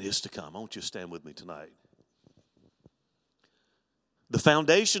to come. I want you to stand with me tonight. The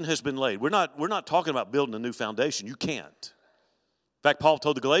foundation has been laid. We're not talking about building a new foundation. You can't. In fact, Paul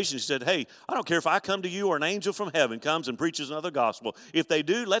told the Galatians, he said, hey, I don't care if I come to you or an angel from heaven comes and preaches another gospel. If they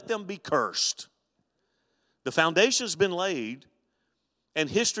do, let them be cursed. The foundation has been laid, and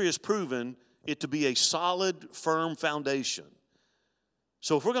history has proven it to be a solid, firm foundation.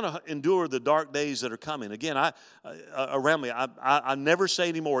 So if we're going to endure the dark days that are coming, again, around me, I never say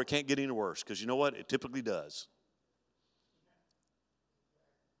anymore it can't get any worse, because you know what? It typically does.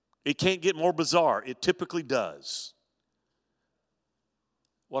 It can't get more bizarre. It typically does.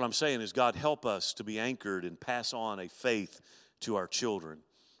 What I'm saying is, God, help us to be anchored and pass on a faith to our children.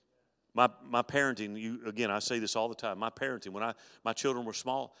 My parenting, again, I say this all the time. My parenting, when my children were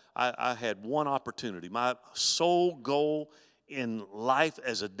small, I had one opportunity. My sole goal in life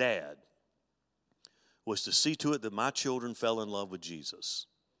as a dad was to see to it that my children fell in love with Jesus.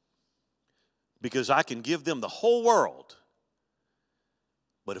 Because I can give them the whole world,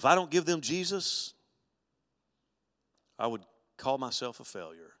 but if I don't give them Jesus, I would call myself a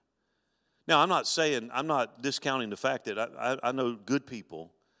failure. Now, I'm not discounting the fact that I know good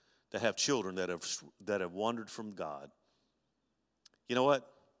people that have children that have wandered from God. You know what?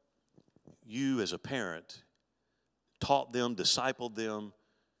 You as a parent taught them, discipled them,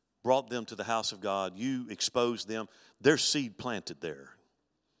 brought them to the house of God. You exposed them. There's seed planted there.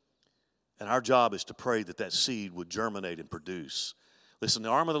 And our job is to pray that that seed would germinate and produce. Listen, the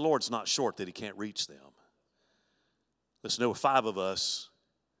arm of the Lord's not short that he can't reach them. Listen, there were 5 of us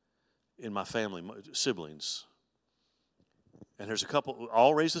in my family, siblings. And there's a couple,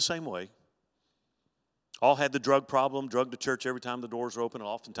 all raised the same way. All had the drug problem, drug to church every time the doors were open, and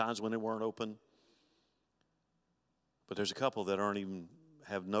oftentimes when they weren't open. But there's a couple that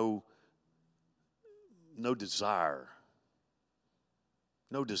have no desire.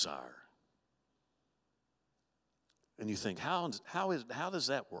 No desire. And you think, how does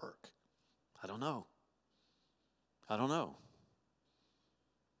that work? I don't know.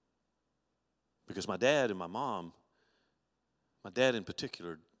 Because my dad and my mom, my dad in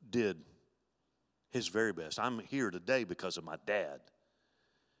particular, did his very best. I'm here today because of my dad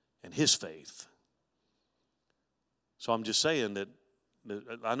and his faith. So I'm just saying that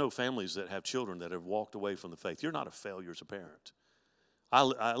I know families that have children that have walked away from the faith. You're not a failure as a parent.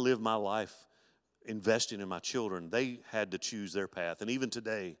 I live my life investing in my children. They had to choose their path. And even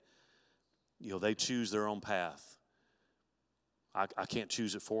today, they choose their own path. I can't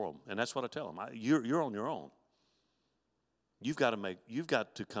choose it for them. And that's what I tell them. You're on your own. You've got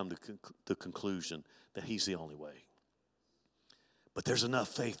to come to the conclusion that he's the only way. But there's enough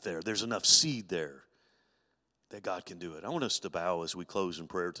faith there. There's enough seed there that God can do it. I want us to bow as we close in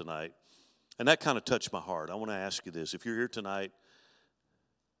prayer tonight. And that kind of touched my heart. I want to ask you this. If you're here tonight,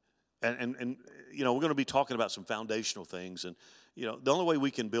 and we're going to be talking about some foundational things. And, the only way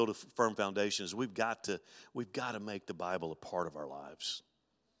we can build a firm foundation is we've got to make the Bible a part of our lives.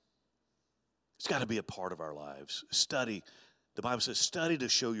 It's got to be a part of our lives. Study. The Bible says, study to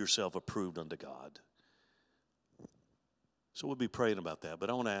show yourself approved unto God. So we'll be praying about that. But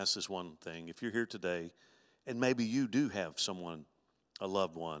I want to ask this one thing. If you're here today, and maybe you do have someone, a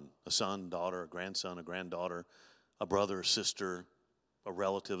loved one, a son, daughter, a grandson, a granddaughter, a brother, a sister, a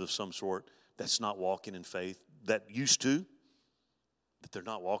relative of some sort that's not walking in faith, that used to, that they're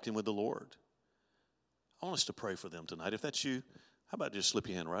not walking with the Lord. I want us to pray for them tonight. If that's you, how about just slip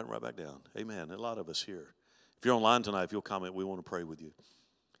your hand right back down? Amen. A lot of us here. If you're online tonight, if you'll comment, we want to pray with you.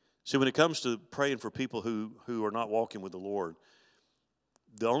 See, when it comes to praying for people who are not walking with the Lord,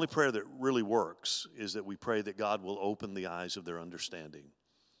 the only prayer that really works is that we pray that God will open the eyes of their understanding.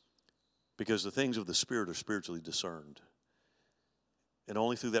 Because the things of the Spirit are spiritually discerned. And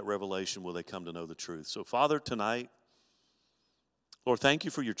only through that revelation will they come to know the truth. So, Father, tonight, Lord, thank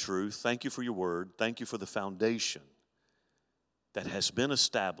you for your truth. Thank you for your word. Thank you for the foundation that has been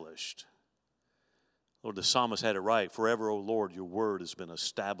established. Lord, the psalmist had it right. Forever, O Lord, your word has been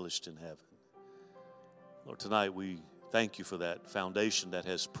established in heaven. Lord, tonight we thank you for that foundation that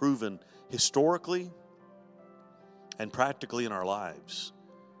has proven historically and practically in our lives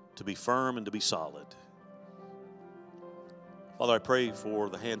to be firm and to be solid. Father, I pray for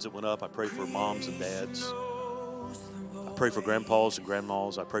the hands that went up. I pray for moms and dads. I pray for grandpas and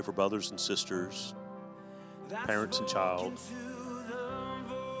grandmas. I pray for brothers and sisters, parents and child.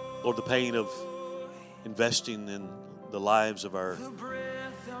 Lord, the pain of investing in the lives of our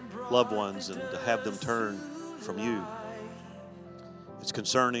loved ones and to have them turn from you. It's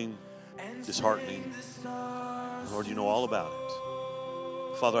concerning, disheartening. Lord, you know all about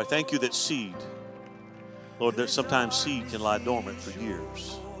it. Father, I thank you that seed, Lord, that sometimes seed can lie dormant for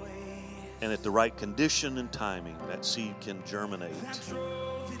years. And at the right condition and timing, that seed can germinate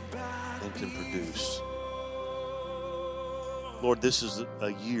and can produce. Lord, this is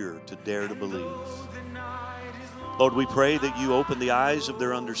a year to dare to believe. Lord, we pray that you open the eyes of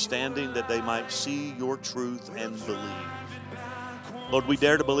their understanding that they might see your truth and believe. Lord, we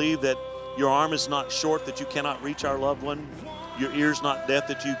dare to believe that your arm is not short, that you cannot reach our loved one. Your ear's not deaf,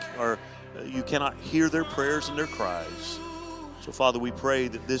 that you cannot hear their prayers and their cries. So, Father, we pray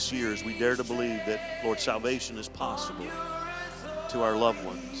that this year, as we dare to believe that, Lord, salvation is possible, to our loved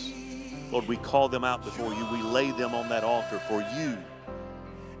ones. Lord, we call them out before you. We lay them on that altar for you.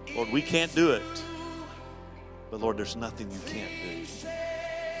 Lord, we can't do it, but Lord, there's nothing you can't do.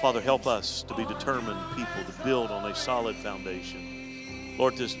 Father, help us to be determined people to build on a solid foundation.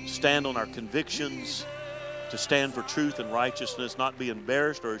 Lord, to stand on our convictions, to stand for truth and righteousness, not be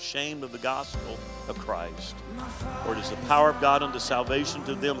embarrassed or ashamed of the gospel of Christ. Lord, it's the power of God unto salvation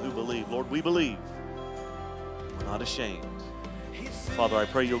to them who believe. Lord, we believe. We're not ashamed. Father, I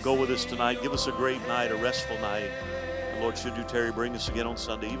pray you'll go with us tonight. Give us a great night, a restful night. And Lord, should you, Terry, bring us again on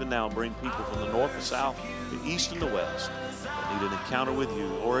Sunday, even now, bring people from the north, the south, the east, and the west that need an encounter with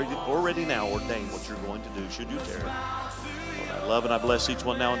you, or already now ordain what you're going to do, should you, Terry. Lord, I love and I bless each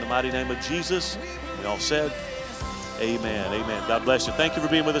one now in the mighty name of Jesus. We all said, amen, amen. God bless you. Thank you for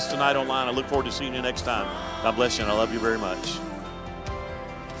being with us tonight online. I look forward to seeing you next time. God bless you, and I love you very much.